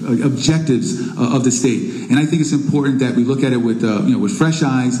those objectives of the state. And I think it's important that we look at it with fresh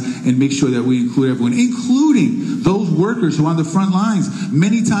eyes and make sure that we include everyone, including those workers who are on the front lines.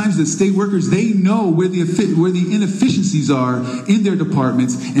 Many times the state workers, they know where the inefficiencies are in their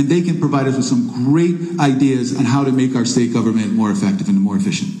departments, and they can provide us with some great ideas on how to make our state government more effective and more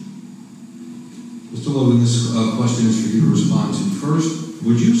efficient. Mr. Logan, this question is for you to respond to. First,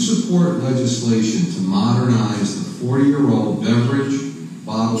 would you support legislation to modernize the 40-year-old beverage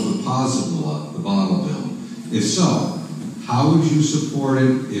bottle deposit law, the bottle bill? If so, how would you support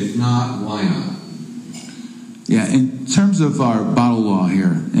it? If not, why not? Yeah, in terms of our bottle law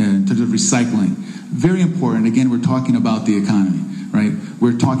here, in terms of recycling, very important. Again, we're talking about the economy, right?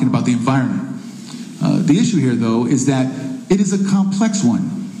 We're talking about the environment. The issue here, though, is that it is a complex one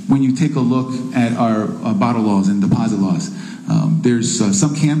when you take a look at our bottle laws and deposit laws. There's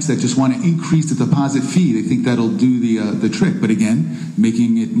some camps that just want to increase the deposit fee. They think that'll do the trick. But again,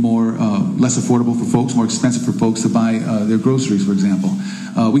 making it less affordable for folks, more expensive for folks to buy their groceries, for example.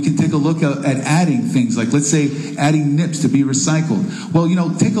 We can take a look at adding things like, let's say, adding nips to be recycled. Well,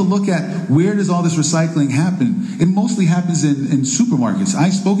 take a look at where does all this recycling happen? It mostly happens in supermarkets.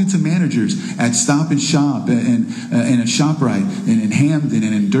 I've spoken to managers at Stop and Shop and at ShopRite and in Hamden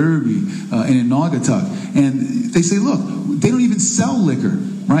and in Derby and in Naugatuck. And they say, look, they don't even sell liquor,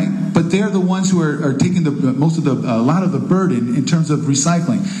 right? But they're the ones who are taking a lot of the burden in terms of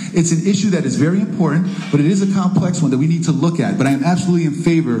recycling. It's an issue that is very important, but it is a complex one that we need to look at. But I am absolutely in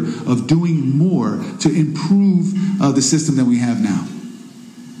favor of doing more to improve the system that we have now.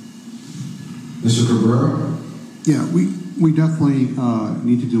 Mr. Cabrera? Yeah, we definitely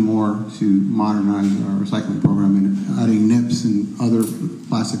need to do more to modernize our recycling program, and adding NIPS and other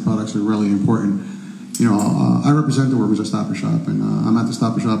plastic products are really important. I represent the workers at Stop and Shop, and I'm at the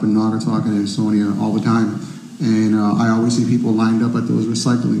Stop and Shop in Naugatuck and Ansonia all the time, and I always see people lined up at those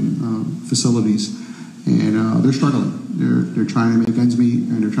recycling facilities, and they're struggling. They're trying to make ends meet,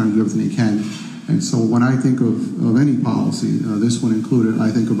 and they're trying to do everything they can. And so when I think of any policy, this one included,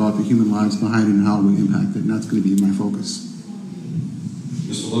 I think about the human lives behind it and how we impact it, and that's going to be my focus.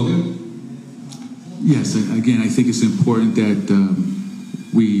 Mr. Logan? Yes, again, I think it's important that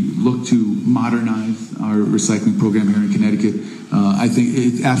we look to modernize our recycling program here in Connecticut. I think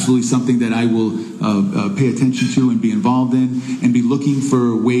it's absolutely something that I will pay attention to and be involved in, and be looking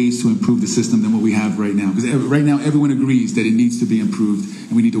for ways to improve the system than what we have right now. Because right now, everyone agrees that it needs to be improved,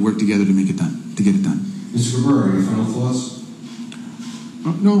 and we need to work together to make it done, to get it done. Mr. Cabrera, any final thoughts?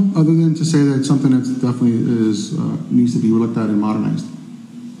 No, other than to say that it's something that definitely needs to be looked at and modernized.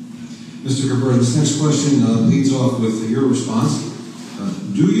 Mr. Cabrera, this next question leads off with your response.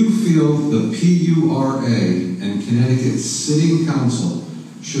 Do you feel the PURA and Connecticut City Council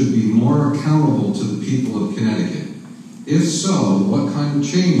should be more accountable to the people of Connecticut? If so, what kind of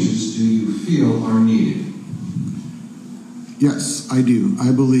changes do you feel are needed? Yes, I do.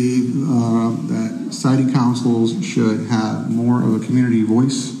 I believe that city councils should have more of a community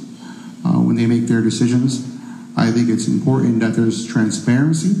voice when they make their decisions. I think it's important that there's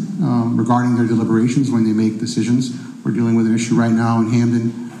transparency regarding their deliberations when they make decisions. We're dealing with an issue right now in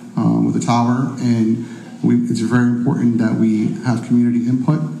Hamden with the tower, and it's very important that we have community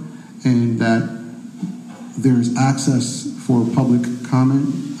input and that there's access for public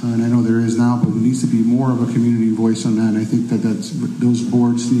comment. And I know there is now, but there needs to be more of a community voice on that. And I think that those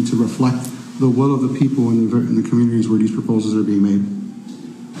boards need to reflect the will of the people in the communities where these proposals are being made.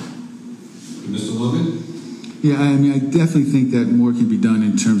 Mr. Logan? Yeah, I mean, I definitely think that more can be done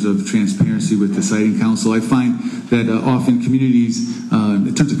in terms of transparency with the siting council. I find that often communities,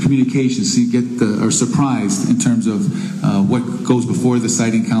 in terms of communications, are surprised in terms of what goes before the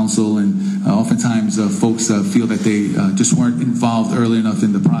siting council, and oftentimes folks feel that they just weren't involved early enough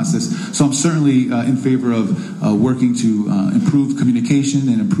in the process. So I'm certainly in favor of working to improve communication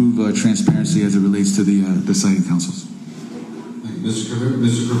and improve transparency as it relates to the siting councils. Thank you.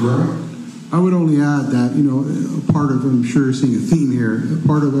 Mr. Cabrera? I would only add that, you know, part of, I'm sure you're seeing a theme here,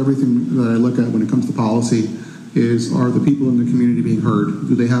 part of everything that I look at when it comes to policy are the people in the community being heard?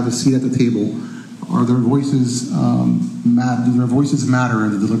 Do they have a seat at the table? Are their voices, do their voices matter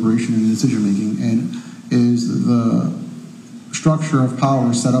in the deliberation and the decision making? And is the structure of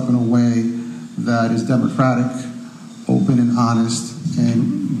power set up in a way that is democratic, open and honest,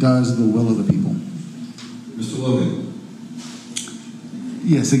 and does the will of the people? Mr. Logan?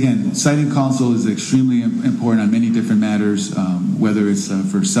 Yes, again, siting council is extremely important on many different matters, whether it's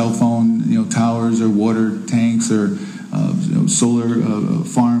for cell phone, towers, or water tanks, or solar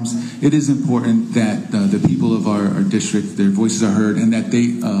farms. It is important that the people of our district, their voices are heard, and that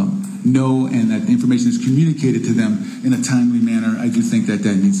they know and that the information is communicated to them in a timely manner. I do think that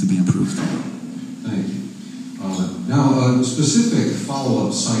needs to be improved. Thank you. Now, a specific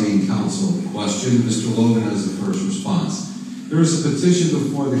follow-up siting council question. Mr. Logan has the first response. There is a petition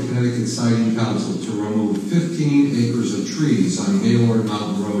before the Connecticut Siting Council to remove 15 acres of trees on Gaylord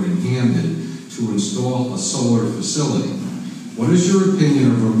Mountain Road in Hamden to install a solar facility. What is your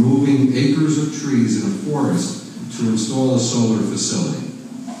opinion of removing acres of trees in a forest to install a solar facility?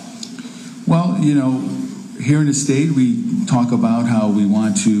 Well, here in the state, we talk about how we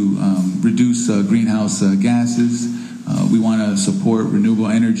want to reduce greenhouse gases. We want to support renewable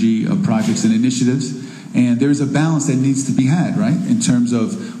energy projects and initiatives. And there's a balance that needs to be had, right? In terms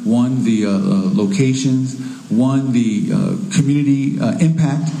of, one, the locations, one, the community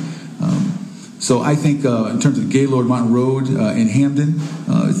impact. So I think in terms of Gaylord Mountain Road in Hamden,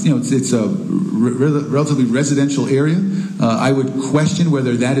 it's a relatively residential area. I would question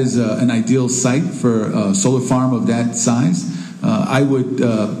whether that is an ideal site for a solar farm of that size. I would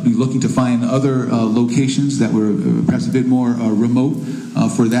be looking to find other locations that were perhaps a bit more remote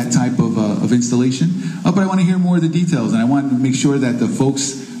for that type of installation. But I want to hear more of the details, and I want to make sure that the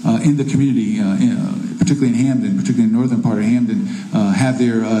folks in the community, particularly in Hamden, particularly in the northern part of Hamden, have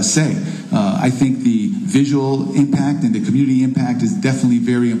their say. I think the visual impact and the community impact is definitely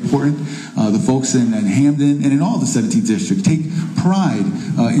very important. The folks in Hamden and in all the 17th district take pride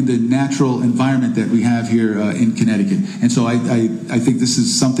in the natural environment that we have here in Connecticut. And so I think this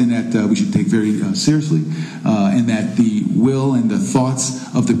is something that we should take very seriously, and that the will and the thoughts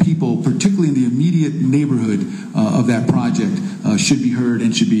of the people, particularly in the immediate neighborhood of that project, should be heard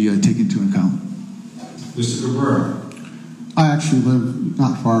and should be taken into account. Mr. Cabrera? I actually live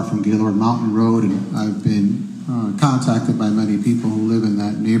not far from Gaylord Mountain Road, and I've been contacted by many people who live in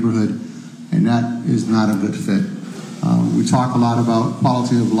that neighborhood, and that is not a good fit. We talk a lot about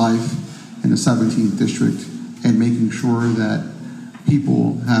quality of life in the 17th district and making sure that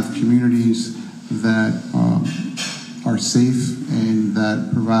people have communities that are safe and that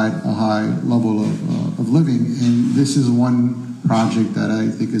provide a high level of living. And this is one project that I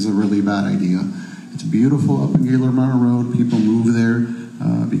think is a really bad idea. It's beautiful up in Gaylord Mountain Road. People move there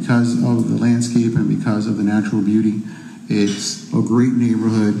because of the landscape and because of the natural beauty. It's a great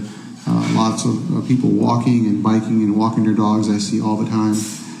neighborhood. Lots of people walking and biking and walking their dogs I see all the time.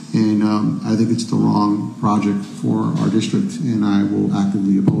 And I think it's the wrong project for our district, and I will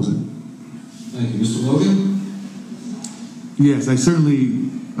actively oppose it. Thank you. Mr. Logan? Yes, I certainly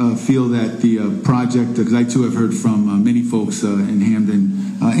feel that the project, because I too have heard from many folks in Hamden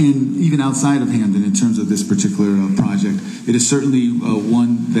and even outside of Hamden in terms of this particular project, it is certainly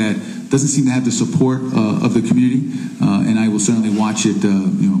one that doesn't seem to have the support of the community, and I will certainly watch it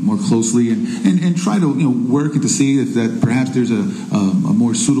more closely and try to work to see if that perhaps there's a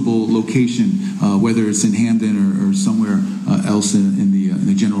more suitable location, whether it's in Hamden or somewhere else in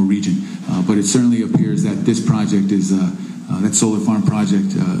the general region. But it certainly appears that this project is that solar farm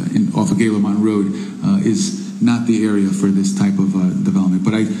project off of Gaylormont Road is not the area for this type of development.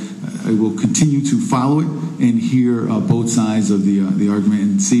 But I will continue to follow it and hear both sides of the argument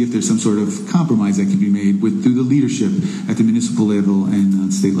and see if there's some sort of compromise that can be made through the leadership at the municipal level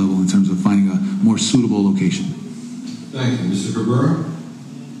and state level in terms of finding a more suitable location. Thank you. Mr. Cabrera?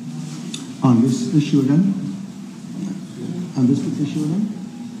 On this issue again? On this issue again?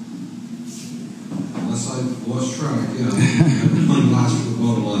 Unless I lost track, one last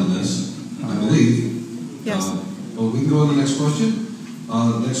vote on this, I believe. Yes. But we can go on to the next question.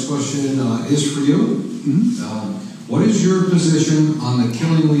 The next question is for you. What is your position on the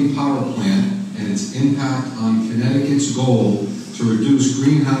Killingly Power Plant and its impact on Connecticut's goal to reduce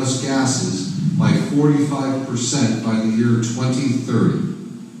greenhouse gases by 45% by the year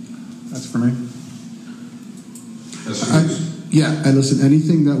 2030? That's for me. That's for you. Yeah, and listen,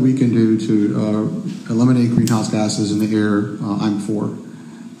 anything that we can do to eliminate greenhouse gases in the air, I'm for.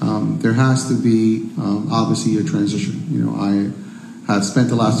 There has to be obviously a transition. I have spent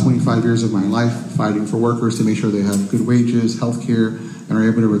the last 25 years of my life fighting for workers to make sure they have good wages, health care, and are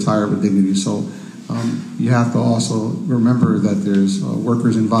able to retire with dignity. So you have to also remember that there's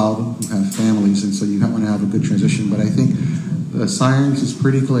workers involved who have families, and so you want to have a good transition. But I think the science is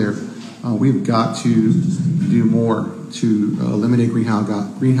pretty clear. We've got to do more to eliminate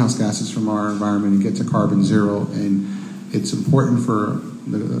greenhouse gases from our environment and get to carbon zero. And it's important for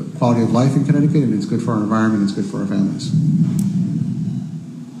the quality of life in Connecticut, and it's good for our environment, it's good for our families.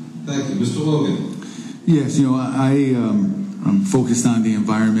 Thank you. Mr. Logan? Yes, I'm focused on the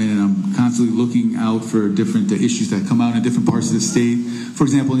environment, and I'm constantly looking out for different issues that come out in different parts of the state. For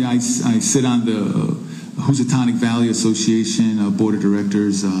example, I sit on the Housatonic Valley Association Board of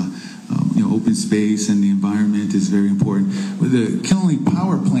Directors. Open space and the environment is very important. With the Killingly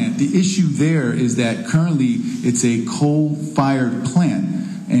Power Plant, the issue there is that currently it's a coal-fired plant,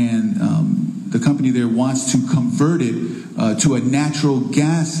 and the company there wants to convert it to a natural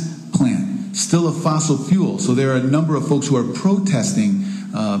gas plant, still a fossil fuel. So there are a number of folks who are protesting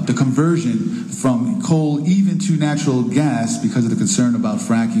the conversion from coal even to natural gas because of the concern about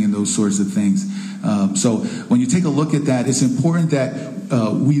fracking and those sorts of things. So when you take a look at that, it's important that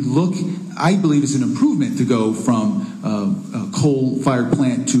we look. I believe it's an improvement to go from a coal-fired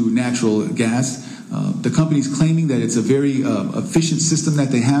plant to natural gas. The company's claiming that it's a very efficient system that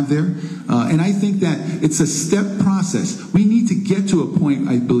they have there. And I think that it's a step process. We need to get to a point,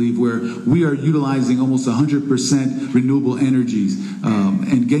 I believe, where we are utilizing almost 100% renewable energies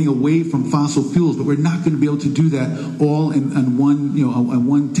and getting away from fossil fuels. But we're not going to be able to do that all in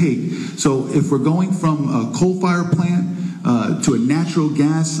one take. So if we're going from a coal-fired plant to a natural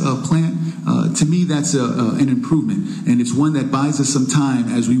gas plant, to me that's an improvement, and it's one that buys us some time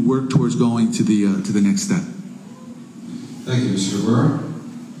as we work towards going to the next step. Thank you, Mr. Rivera.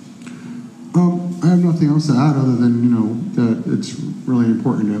 I have nothing else to add other than that it's really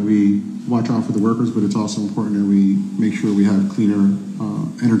important that we watch out for the workers, but it's also important that we make sure we have cleaner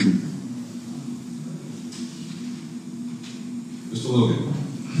energy. Mr. Logan.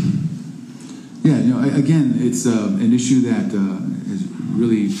 Yeah, again, it's an issue that has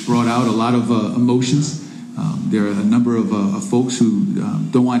really brought out a lot of emotions. There are a number of folks who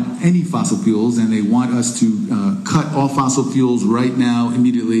don't want any fossil fuels, and they want us to cut all fossil fuels right now,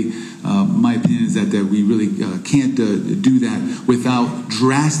 immediately. My opinion is that we really can't do that without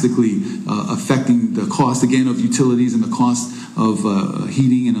drastically affecting the cost, again, of utilities and the cost of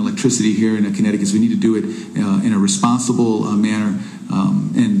heating and electricity here in Connecticut. So we need to do it in a responsible manner.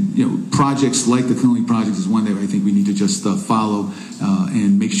 And projects like the Killingly project is one that I think we need to just follow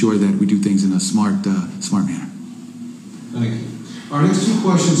and make sure that we do things in a smart manner. Thank you. Our next two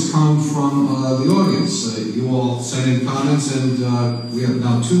questions come from the audience. You all sent in comments, and we have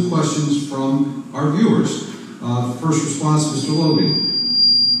now two questions from our viewers. First response, Mr.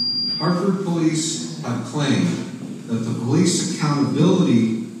 Logan. Hartford Police have claimed that the police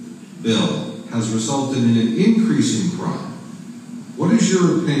accountability bill has resulted in an increase in crime. What is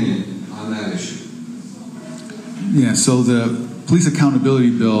your opinion on that issue? Yeah, so the police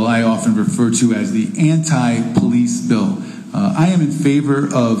accountability bill I often refer to as the anti-police bill. I am in favor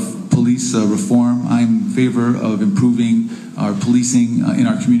of police reform. I'm in favor of improving our policing in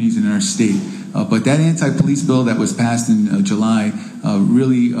our communities and in our state. But that anti-police bill that was passed in July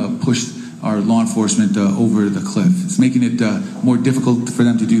really pushed our law enforcement over the cliff. It's making it more difficult for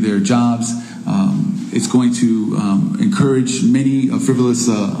them to do their jobs. It's going to encourage many frivolous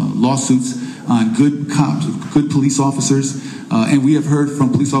lawsuits on good cops, good police officers. And we have heard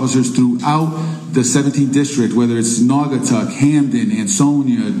from police officers throughout the 17th district, whether it's Naugatuck, Hamden,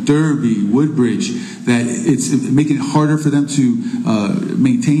 Ansonia, Derby, Woodbridge, that it's making it harder for them to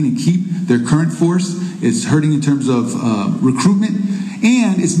maintain and keep their current force. It's hurting in terms of recruitment,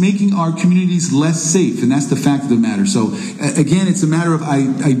 and it's making our communities less safe, and that's the fact of the matter. So again, it's a matter of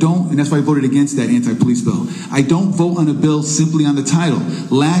I don't, and that's why I voted against that anti-police bill. I don't vote on a bill simply on the title.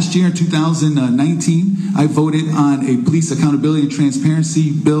 Last year in 2019, I voted on a police accountability and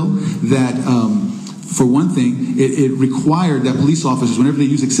transparency bill that, for one thing, it required that police officers, whenever they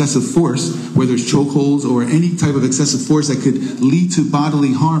use excessive force, whether it's chokeholds or any type of excessive force that could lead to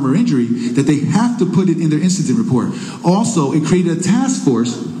bodily harm or injury, that they have to put it in their incident report. Also, it created a task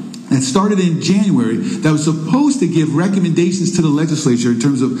force that started in January that was supposed to give recommendations to the legislature in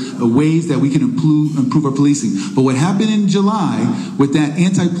terms of ways that we can improve our policing. But what happened in July with that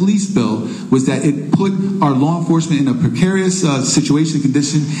anti-police bill was that it put our law enforcement in a precarious situation and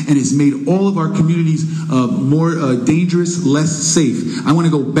condition, and it's made all of our communities more dangerous, less safe. I want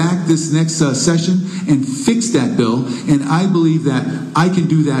to go back this next session and fix that bill, and I believe that I can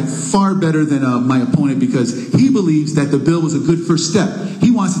do that far better than my opponent, because he believes that the bill was a good first step. He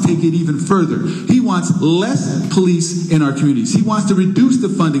wants to take it even further. He wants less police in our communities. He wants to reduce the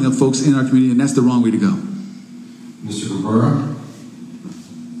funding of folks in our community, and that's the wrong way to go. Mr. Cabrera?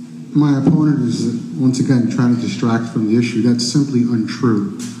 My opponent is once again trying to distract from the issue. That's simply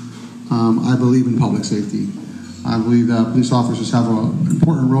untrue. I believe in public safety. I believe that police officers have an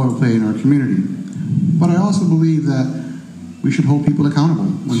important role to play in our community. But I also believe that we should hold people accountable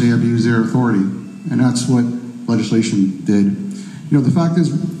when they abuse their authority. And that's what legislation did. You know, the fact is,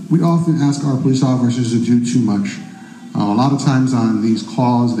 we often ask our police officers to do too much. A lot of times on these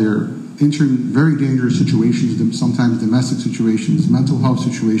calls, they're entering very dangerous situations, sometimes domestic situations, mental health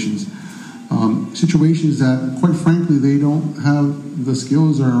situations, situations that, quite frankly, they don't have the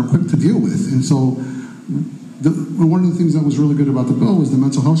skills or are equipped to deal with. And so one of the things that was really good about the bill was the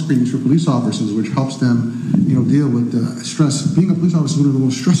mental health screenings for police officers, which helps them, you know, deal with the stress. Being a police officer is one of the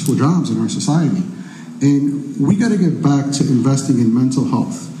most stressful jobs in our society. And we got to get back to investing in mental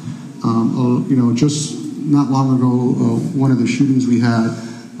health. You know, just not long ago, one of the shootings we had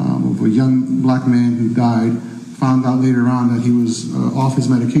of a young black man who died, found out later on that he was off his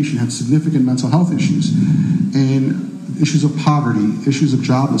medication, had significant mental health issues, and issues of poverty, issues of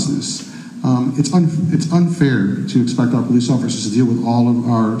joblessness. It's unfair to expect our police officers to deal with all of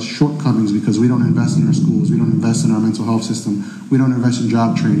our shortcomings because we don't invest in our schools, we don't invest in our mental health system, we don't invest in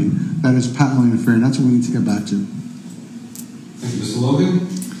job training. That is patently unfair, and that's what we need to get back to. Thank you, Mr. Logan.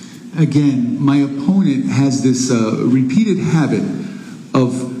 Again, my opponent has this repeated habit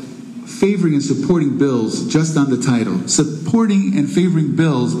of favoring and supporting bills just on the title, supporting and favoring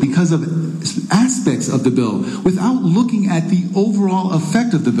bills because of aspects of the bill without looking at the overall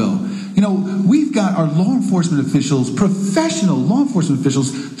effect of the bill. You know, we've got our law enforcement officials, professional law enforcement officials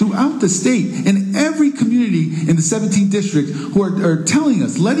throughout the state and every community in the 17th district who are telling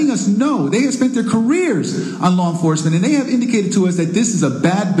us, letting us know they have spent their careers on law enforcement, and they have indicated to us that this is a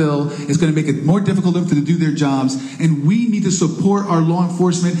bad bill. It's going to make it more difficult for them to do their jobs, and we need to support our law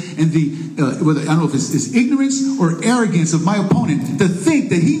enforcement. And the whether I don't know if it's ignorance or arrogance of my opponent to think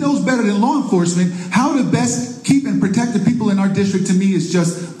that he knows better than law enforcement how to best keep and protect the people in our district, to me, is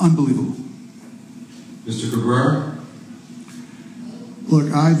just unbelievable. Mr. Cabrera?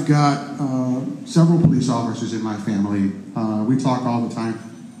 Look, I've got several police officers in my family. We talk all the time.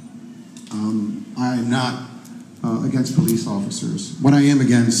 I am not against police officers. What I am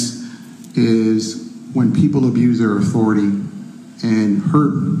against is when people abuse their authority and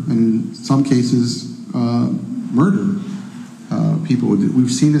hurt, and in some cases, murder people. We've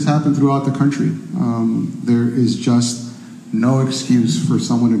seen this happen throughout the country. There is just no excuse for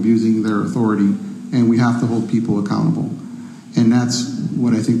someone abusing their authority, and we have to hold people accountable. And that's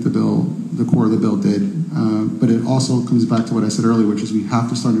what I think the core of the bill did. But it also comes back to what I said earlier, which is we have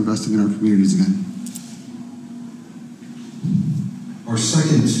to start investing in our communities again. Our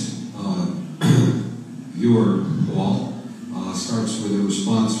second viewer, Paul, starts with a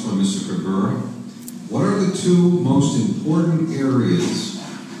response from Mr. Cabrera. What are the two most important areas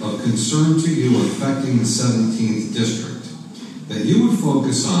of concern to you affecting the 17th District that you would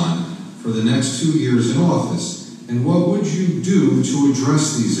focus on for the next 2 years in office, and what would you do to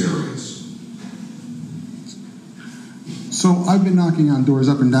address these areas? So I've been knocking on doors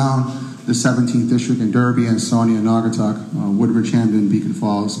up and down the 17th District in Derby, Ansonia, Naugatuck, Woodbridge, Hamden, Beacon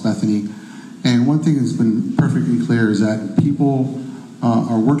Falls, Bethany. And one thing that's been perfectly clear is that people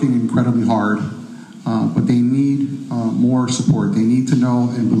are working incredibly hard, but they need more support. They need to know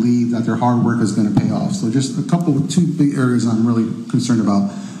and believe that their hard work is going to pay off. So just two big areas I'm really concerned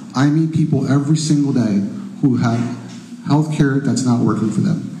about. I meet people every single day who have health care that's not working for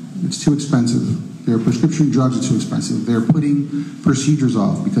them. It's too expensive. Their prescription drugs are too expensive. They're putting procedures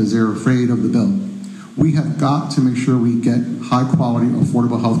off because they're afraid of the bill. We have got to make sure we get high quality,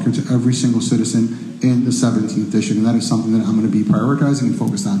 affordable health care to every single citizen in the 17th District, and that is something that I'm going to be prioritizing and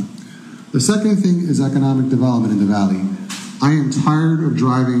focused on. The second thing is economic development in the Valley. I am tired of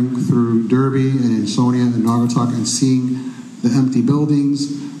driving through Derby and Ansonia and Naugatuck and seeing the empty buildings,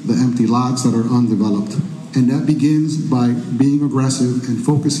 the empty lots that are undeveloped. And that begins by being aggressive and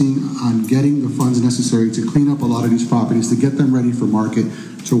focusing on getting the funds necessary to clean up a lot of these properties, to get them ready for market,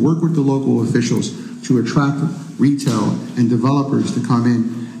 to work with the local officials, to attract retail and developers to come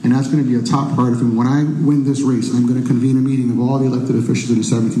in. And that's going to be a top priority for me. When I win this race, I'm going to convene a meeting of all the elected officials in the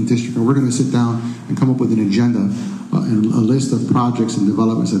 17th District, and we're going to sit down and come up with an agenda and a list of projects and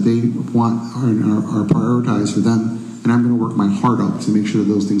developments that they want are prioritized for them. And I'm going to work my heart out to make sure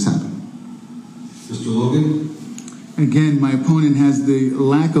that those things happen. Mr. Logan? Again, my opponent has the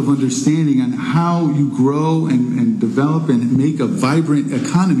lack of understanding on how you grow and develop and make a vibrant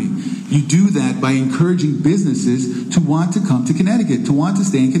economy. You do that by encouraging businesses to want to come to Connecticut, to want to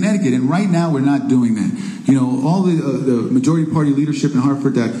stay in Connecticut. And right now, we're not doing that. You know, all the majority party leadership in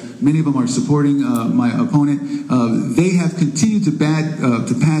Hartford, that many of them are supporting my opponent, they have continued to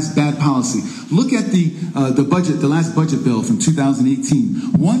pass bad policy. Look at the budget, the last budget bill from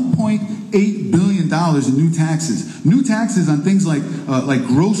 2018, $1.8 billion in new taxes. New taxes on things like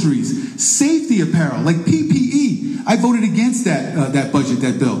groceries, safety apparel, like PPE. I voted against that budget,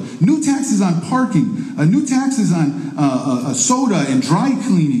 that bill. New taxes on parking, new taxes on soda and dry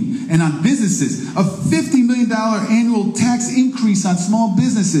cleaning, and on businesses. A $50 million annual tax increase on small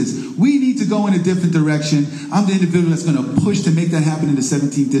businesses. We need to go in a different direction. I'm the individual that's going to push to make that happen in the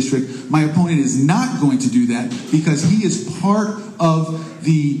 17th District. My opponent is not going to do that because he is part of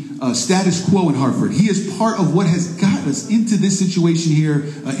the status quo in Hartford. He is part of what has got us into this situation here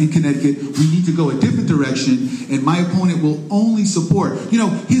in Connecticut. We need to go a different direction, and my opponent will only support. You know,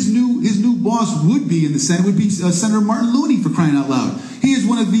 his new boss would be in the Senate would be Senator Martin Looney, for crying out loud. He is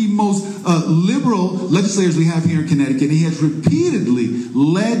one of the most liberal legislators we have here in Connecticut. He has repeatedly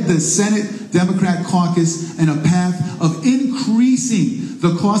led the Senate Democrat caucus in a path of increasing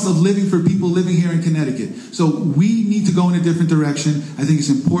the cost of living for people living here in Connecticut. So we need to go in a different direction. I think it's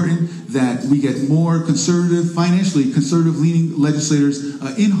important that we get more conservative, financially conservative-leaning legislators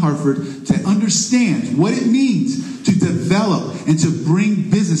in Hartford to understand what it means to develop and to bring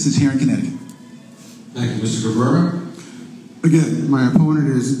businesses here in Connecticut. Thank you, Mr. Cabrera. Again, my opponent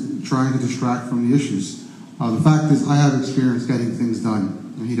is trying to distract from the issues. The fact is, I have experience getting things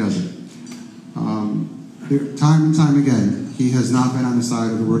done, and he doesn't. Time and time again, he has not been on the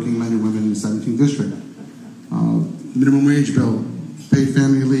side of the working men and women in the 17th District. Minimum wage bill, paid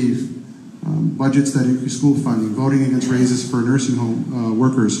family leave, budgets that increase school funding, voting against raises for nursing home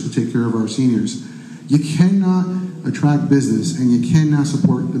workers who take care of our seniors. You cannot attract business and you cannot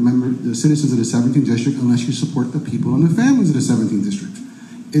support the citizens of the 17th District unless you support the people and the families of the 17th District.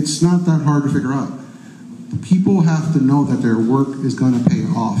 It's not that hard to figure out. People have to know that their work is going to pay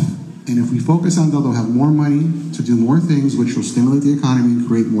off. And if we focus on that, they'll have more money to do more things, which will stimulate the economy and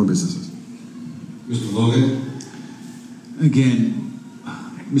create more businesses. Mr. Logan? Again,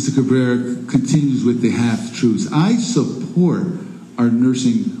 Mr. Cabrera continues with the half-truths. I support our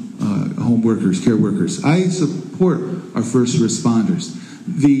nursing home workers, care workers. I support our first responders.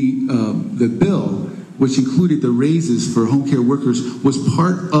 The bill, which included the raises for home care workers, was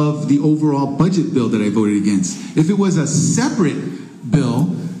part of the overall budget bill that I voted against. If it was a separate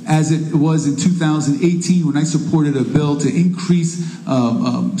bill, as it was in 2018 when I supported a bill to increase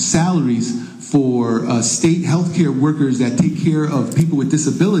salaries for state healthcare workers that take care of people with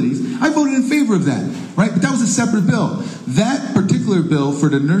disabilities, I voted in favor of that, right? But that was a separate bill. That particular bill for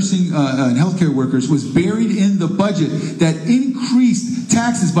the nursing and healthcare workers was buried in the budget that increased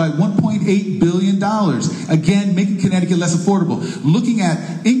taxes by $1.8 billion. million. Again, making Connecticut less affordable. Looking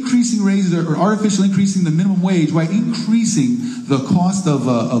at increasing raises or artificially increasing the minimum wage while increasing the cost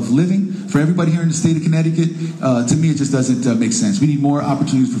of living for everybody here in the state of Connecticut, to me, it just doesn't make sense. We need more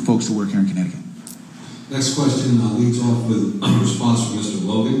opportunities for folks to work here in Connecticut. Next question leads off with a response from Mr.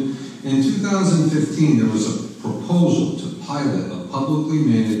 Logan. In 2015, there was a proposal to pilot a publicly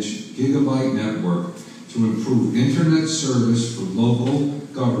managed gigabyte network to improve internet service for local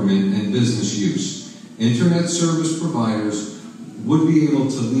government and business use. Internet service providers would be able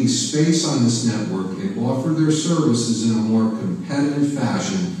to lease space on this network and offer their services in a more competitive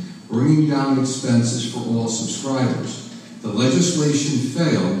fashion, bringing down expenses for all subscribers. The legislation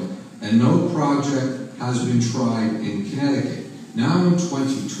failed, and no project has been tried in Connecticut. Now in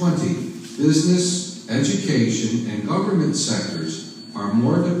 2020, business, education, and government sectors are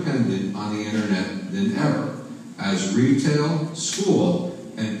more dependent on the internet than ever, as retail, school,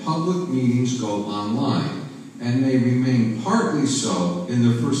 and public meetings go online, and may remain partly so in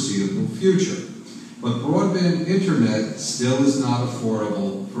the foreseeable future. But broadband internet still is not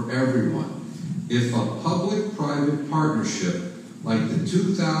affordable for everyone. If a public-private partnership like the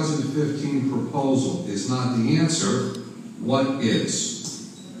 2015 proposal is not the answer, what is?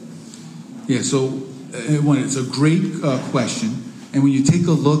 Yeah, so it's a great question. And when you take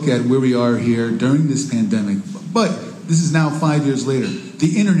a look at where we are here during this pandemic, but this is now 5 years later,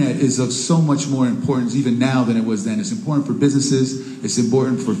 the internet is of so much more importance even now than it was then. It's important for businesses, it's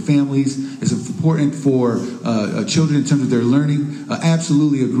important for families, it's important for children in terms of their learning.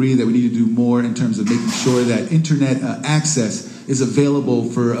 Absolutely agree that we need to do more in terms of making sure that internet access is available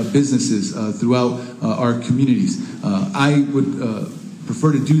for businesses throughout our communities. I would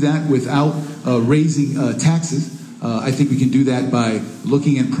prefer to do that without raising taxes. I think we can do that by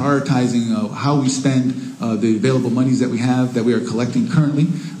looking and prioritizing how we spend the available monies that we have, that we are collecting currently.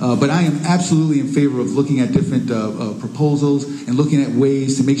 But I am absolutely in favor of looking at different proposals and looking at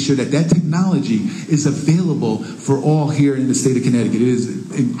ways to make sure that that technology is available for all here in the state of Connecticut. It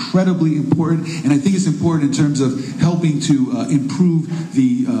is incredibly important, and I think it's important in terms of helping to improve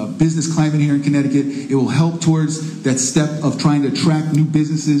the business climate here in Connecticut. It will help towards that step of trying to attract new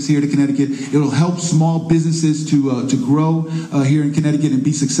businesses here to Connecticut. It will help small businesses to grow here in Connecticut and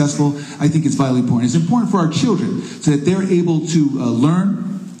be successful. I think it's vitally important. It's important for our children so that they're able to learn.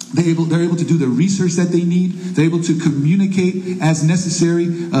 They're able to do the research that they need. They're able to communicate as necessary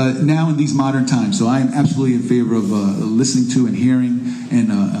now in these modern times. So I am absolutely in favor of listening to and hearing and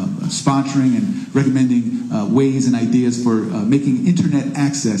sponsoring and recommending ways and ideas for making internet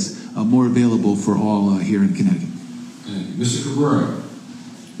access more available for all here in Connecticut. Mr. Cabrera.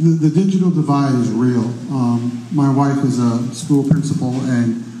 The digital divide is real. My wife is a school principal,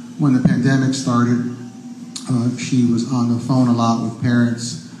 and when the pandemic started, she was on the phone a lot with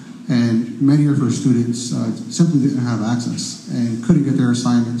parents, and many of her students simply didn't have access and couldn't get their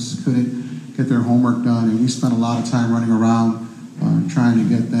assignments, couldn't get their homework done, and we spent a lot of time running around trying to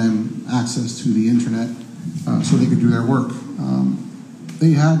get them access to the internet so they could do their work.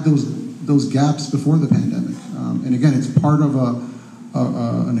 They had those gaps before the pandemic, and again, it's part of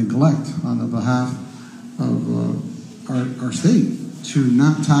a neglect on the behalf of our state to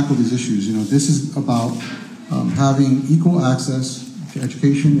not tackle these issues. You know, this is about having equal access to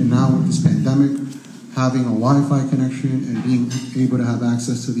education, and now with this pandemic, having a Wi-Fi connection and being able to have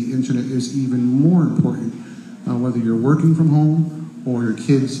access to the internet is even more important. Whether you're working from home or your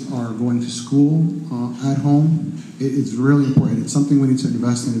kids are going to school at home, it's really important. It's something we need to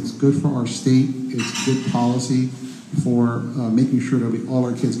invest in. It's good for our state. It's good policy for making sure that all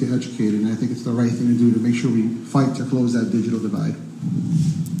our kids get educated, and I think it's the right thing to do to make sure we fight to close that digital divide.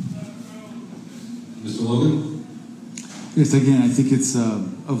 Mr. Logan? Yes, again, I think it's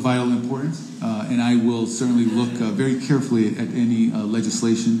of vital importance, and I will certainly look very carefully at any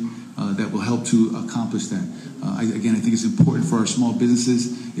legislation that will help to accomplish that. I think it's important for our small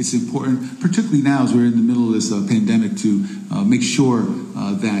businesses. It's important, particularly now as we're in the middle of this pandemic, to make sure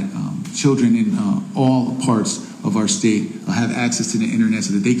that children in all parts of our state have access to the internet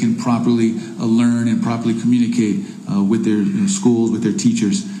so that they can properly learn and properly communicate with their schools, with their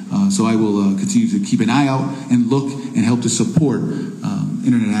teachers. So I will continue to keep an eye out and look and help to support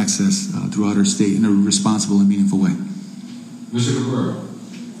internet access throughout our state in a responsible and meaningful way. Mr. Cabrera.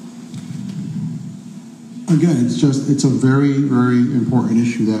 Again, it's a very, very important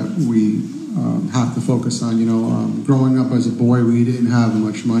issue that we have to focus on. You know, growing up as a boy, we didn't have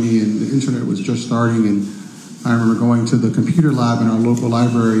much money, and the internet was just starting, and I remember going to the computer lab in our local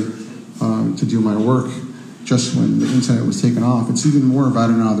library to do my work just when the internet was taken off. It's even more about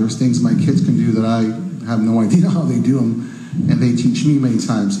it now. There's things my kids can do that I have no idea how they do them. and they teach me many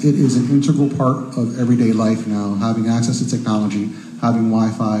times. It is an integral part of everyday life now, having access to technology, having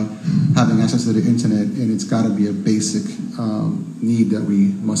Wi-Fi, having access to the internet, and it's got to be a basic need that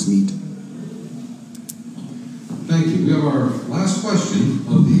we must meet. Thank you. We have our last question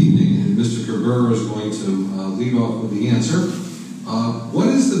of the evening, and Mr. Cabrera is going to lead off with the answer. What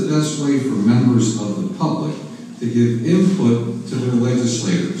is the best way for members of the public to give input to their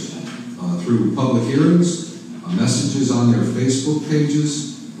legislators? Through public hearings, messages on their Facebook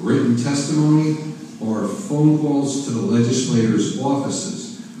pages, written testimony, or phone calls to the legislators'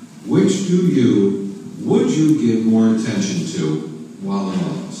 offices? Which would you give more attention to while in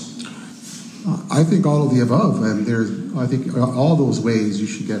office? I think all of the above, and I think all those ways you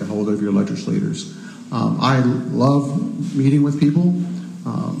should get a hold of your legislators. I love meeting with people.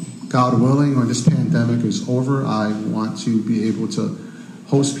 God willing, when this pandemic is over, I want to be able to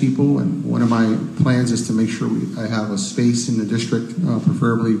host people, and one of my plans is to make sure I have a space in the district,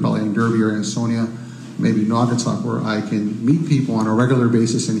 preferably probably in Derby or Ansonia, maybe Naugatuck, where I can meet people on a regular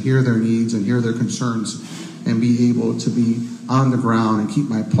basis and hear their needs and hear their concerns and be able to be on the ground and keep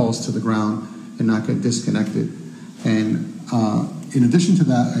my pulse to the ground and not get disconnected. And in addition to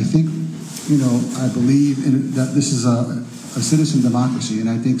that, I think, I believe that this is a citizen democracy, and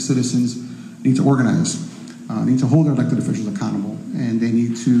I think citizens need to organize, need to hold their elected officials accountable, and they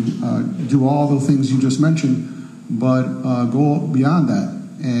need to do all the things you just mentioned, but go beyond that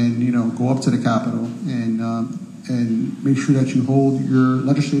and go up to the Capitol and make sure that you hold your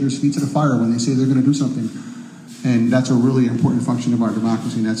legislators' feet to the fire when they say they're going to do something. And that's a really important function of our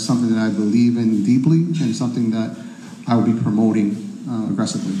democracy, and that's something that I believe in deeply and something that I will be promoting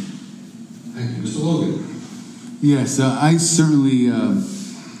aggressively. Thank you. Mr. Logan. Yes, I certainly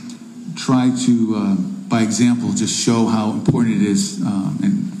try to, by example, just show how important it is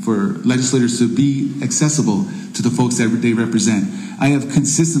and for legislators to be accessible to the folks that they represent. I have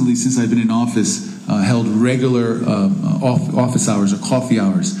consistently, since I've been in office, held regular office hours or coffee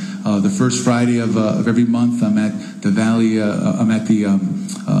hours. The first Friday of every month, I'm at the Valley.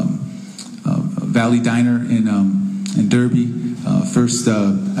 Valley Diner in Derby. First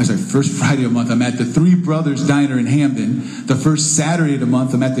Friday of the month, I'm at the Three Brothers Diner in Hamden. The first Saturday of the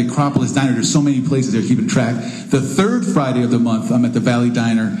month, I'm at the Acropolis Diner. There's so many places there keeping track. The third Friday of the month, I'm at the Valley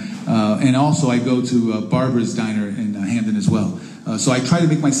Diner. And also I go to Barbara's Diner in Hamden as well. So I try to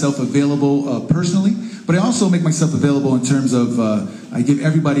make myself available personally, but I also make myself available in terms of, I give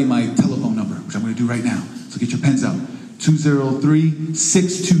everybody my telephone number, which I'm going to do right now. So get your pens out.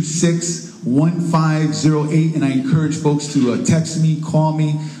 203-626-1508, and I encourage folks to text me, call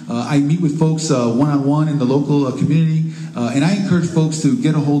me. I meet with folks one-on-one in the local community, and I encourage folks to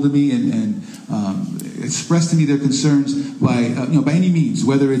get a hold of me and express to me their concerns by any means,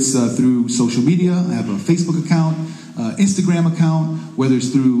 whether it's through social media. I have a Facebook account, Instagram account, whether it's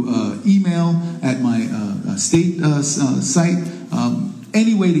through email at my state site.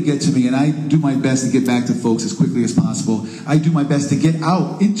 Any way to get to me, and I do my best to get back to folks as quickly as possible. I do my best to get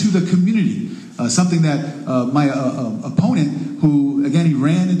out into the community, something that my opponent, who, again, he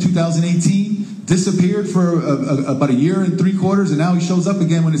ran in 2018, disappeared for about 1.75 years, and now he shows up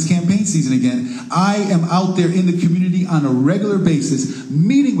again when it's campaign season again. I am out there in the community on a regular basis,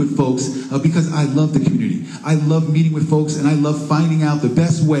 meeting with folks because I love the community. I love meeting with folks, and I love finding out the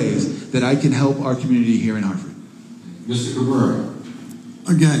best ways that I can help our community here in Hartford. Mr. Cabrera.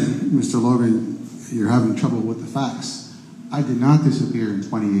 Again, Mr. Logan, you're having trouble with the facts. I did not disappear in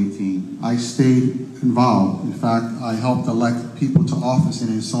 2018. I stayed involved. In fact, I helped elect people to office in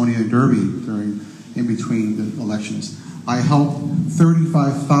Ansonia and Derby in between the elections. I helped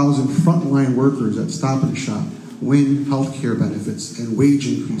 35,000 frontline workers at Stop and Shop win health care benefits and wage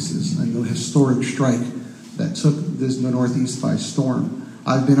increases and the historic strike that took the Northeast by storm.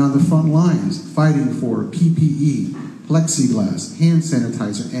 I've been on the front lines fighting for PPE, plexiglass, hand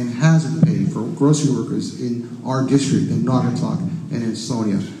sanitizer, and hazard pay for grocery workers in our district, in Naugatuck and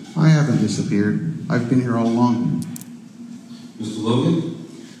Ansonia. I haven't disappeared. I've been here all along. Mr. Logan?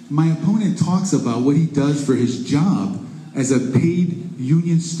 My opponent talks about what he does for his job as a paid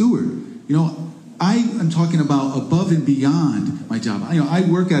union steward. I am talking about above and beyond my job. I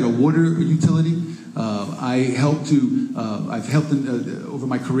work at a water utility. I've helped over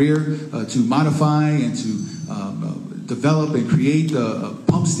my career to modify and to develop and create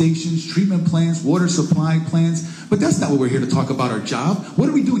pump stations, treatment plants, water supply plants. But that's not what we're here to talk about our job. What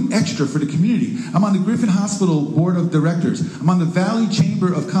are we doing extra for the community? I'm on the Griffin Hospital Board of Directors. I'm on the Valley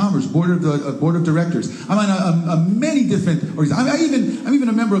Chamber of Commerce Board of Directors. I'm on many different organizations. I'm even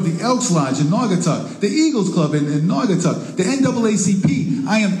a member of the Elks Lodge in Naugatuck, the Eagles Club in Naugatuck, the NAACP.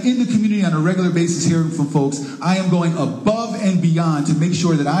 I am in the community on a regular basis hearing from folks. I am going above and beyond to make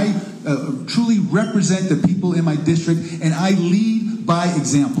sure that I truly represent the people in my district, and I lead by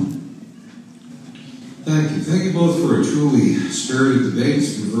example. Thank you. Thank you both for a truly spirited debate.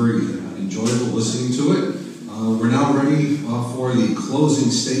 It's been very enjoyable listening to it. We're now ready for the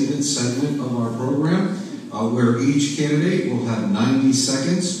closing statement segment of our program, where each candidate will have 90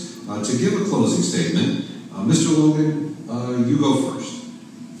 seconds to give a closing statement. Mr. Logan, you go first.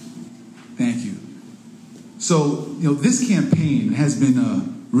 Thank you. So, this campaign has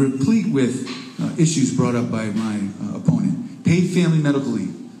been replete with issues brought up by my opponent. Paid family medical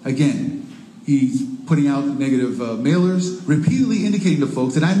leave. Again, he's putting out negative mailers, repeatedly indicating to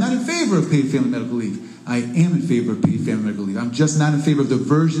folks that I'm not in favor of paid family medical leave. I am in favor of paid family medical leave. I'm just not in favor of the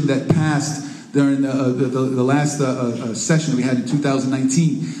version that passed during the last session we had in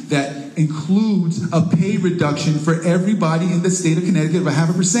 2019 that includes a pay reduction for everybody in the state of Connecticut of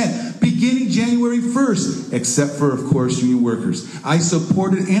 0.5%, beginning January 1st, except for, of course, union workers. I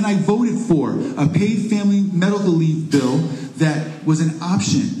supported and I voted for a paid family medical leave bill that was an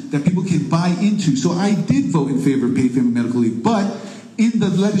option that people can buy into. So I did vote in favor of paid family medical leave, but in the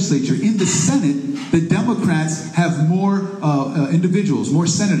legislature, in the Senate, the Democrats have more individuals, more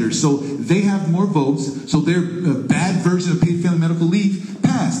senators, so they have more votes, so their bad version of paid family medical leave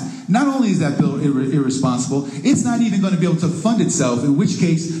passed. Not only is that bill irresponsible, it's not even going to be able to fund itself, in which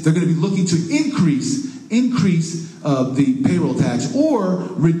case they're going to be looking to increase the payroll tax or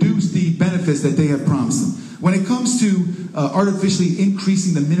reduce the benefits that they have promised them. When it comes to artificially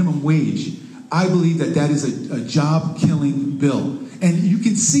increasing the minimum wage, I believe that is a job-killing bill. And you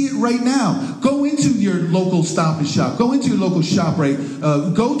can see it right now. Go into your local Stop and Shop. Go into your local ShopRite.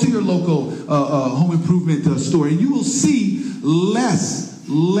 Go to your local home improvement store, and you will see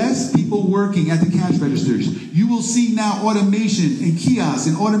less people working at the cash registers. You will see now automation and kiosks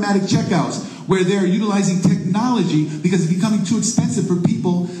and automatic checkouts where they're utilizing technology because it's becoming too expensive for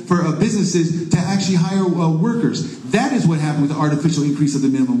businesses to actually hire workers. That is what happened with the artificial increase of the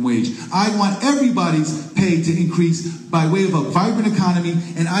minimum wage. I want everybody's pay to increase by way of a vibrant economy,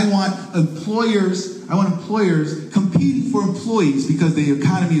 and I want employers competing for employees because the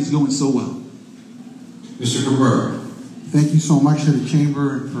economy is going so well. Mr. Cabrera. Thank you so much to the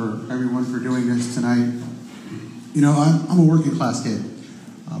Chamber and for everyone for doing this tonight. I'm a working class kid.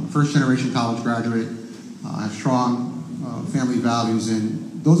 I'm a first-generation college graduate. I have strong family values,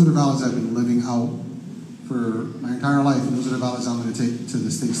 and those are the values I've been living out for my entire life, and those are the values I'm going to take to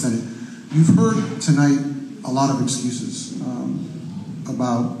the state Senate. You've heard tonight a lot of excuses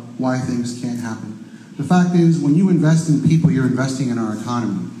about why things can't happen. The fact is, when you invest in people, you're investing in our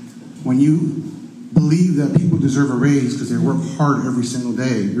economy. When you believe that people deserve a raise because they work hard every single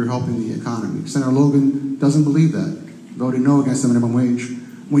day, you're helping the economy. Senator Logan doesn't believe that. Voted no against the minimum wage.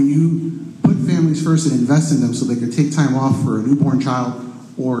 When you put families first and invest in them so they can take time off for a newborn child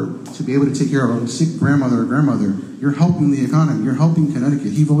or to be able to take care of a sick grandmother or grandmother, you're helping the economy. You're helping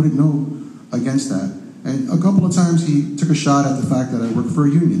Connecticut. He voted no against that. And a couple of times he took a shot at the fact that I work for a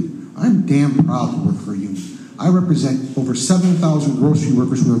union. I'm damn proud to work for a union. I represent over 7,000 grocery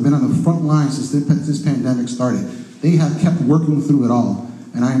workers who have been on the front lines since this pandemic started. They have kept working through it all,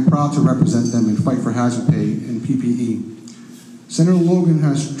 and I am proud to represent them and fight for hazard pay and PPE. Senator Logan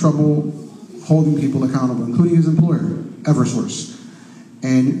has trouble holding people accountable, including his employer, Eversource.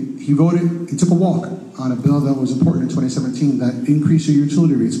 And he took a walk on a bill that was important in 2017 that increased your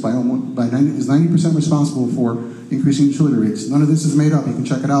utility rates is 90% responsible for increasing utility rates. None of this is made up. You can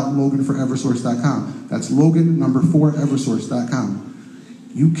check it out, loganforeversource.com. That's logan4eversource.com.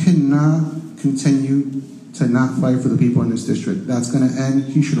 You cannot continue to not fight for the people in this district. That's going to end.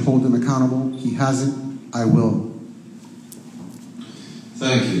 He should hold them accountable. He hasn't. I will.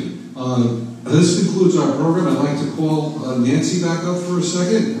 Thank you. This concludes our program. I'd like to call Nancy back up for a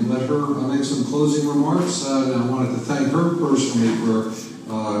second and let her make some closing remarks. And I wanted to thank her personally for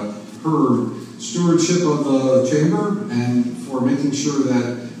her stewardship of the Chamber and for making sure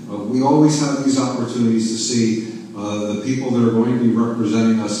that we always have these opportunities to see the people that are going to be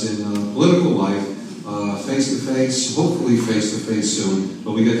representing us in political life face-to-face, hopefully face-to-face soon,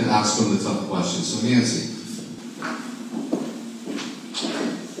 but we get to ask them the tough questions. So Nancy.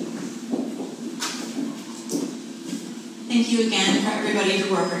 Thank thank you again for everybody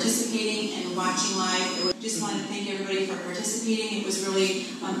who are participating and watching live. Just want to thank everybody for participating. It was really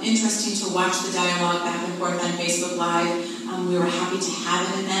interesting to watch the dialogue back and forth on Facebook Live. We were happy to have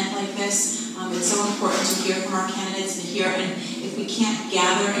an event like this. It's so important to hear from our candidates and hear, and if we can't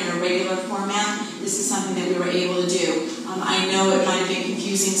gather in a regular format, this is something that we were able to do. I know it might have been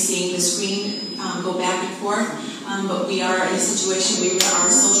confusing seeing the screen go back and forth, but we are in a situation where we are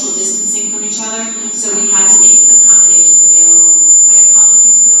social distancing from each other, so we had to make accommodations available. My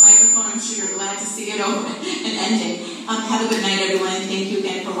apologies for the microphone. I'm sure you're glad to see it over and ending. Have a good night, everyone, and thank you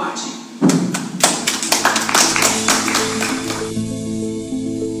again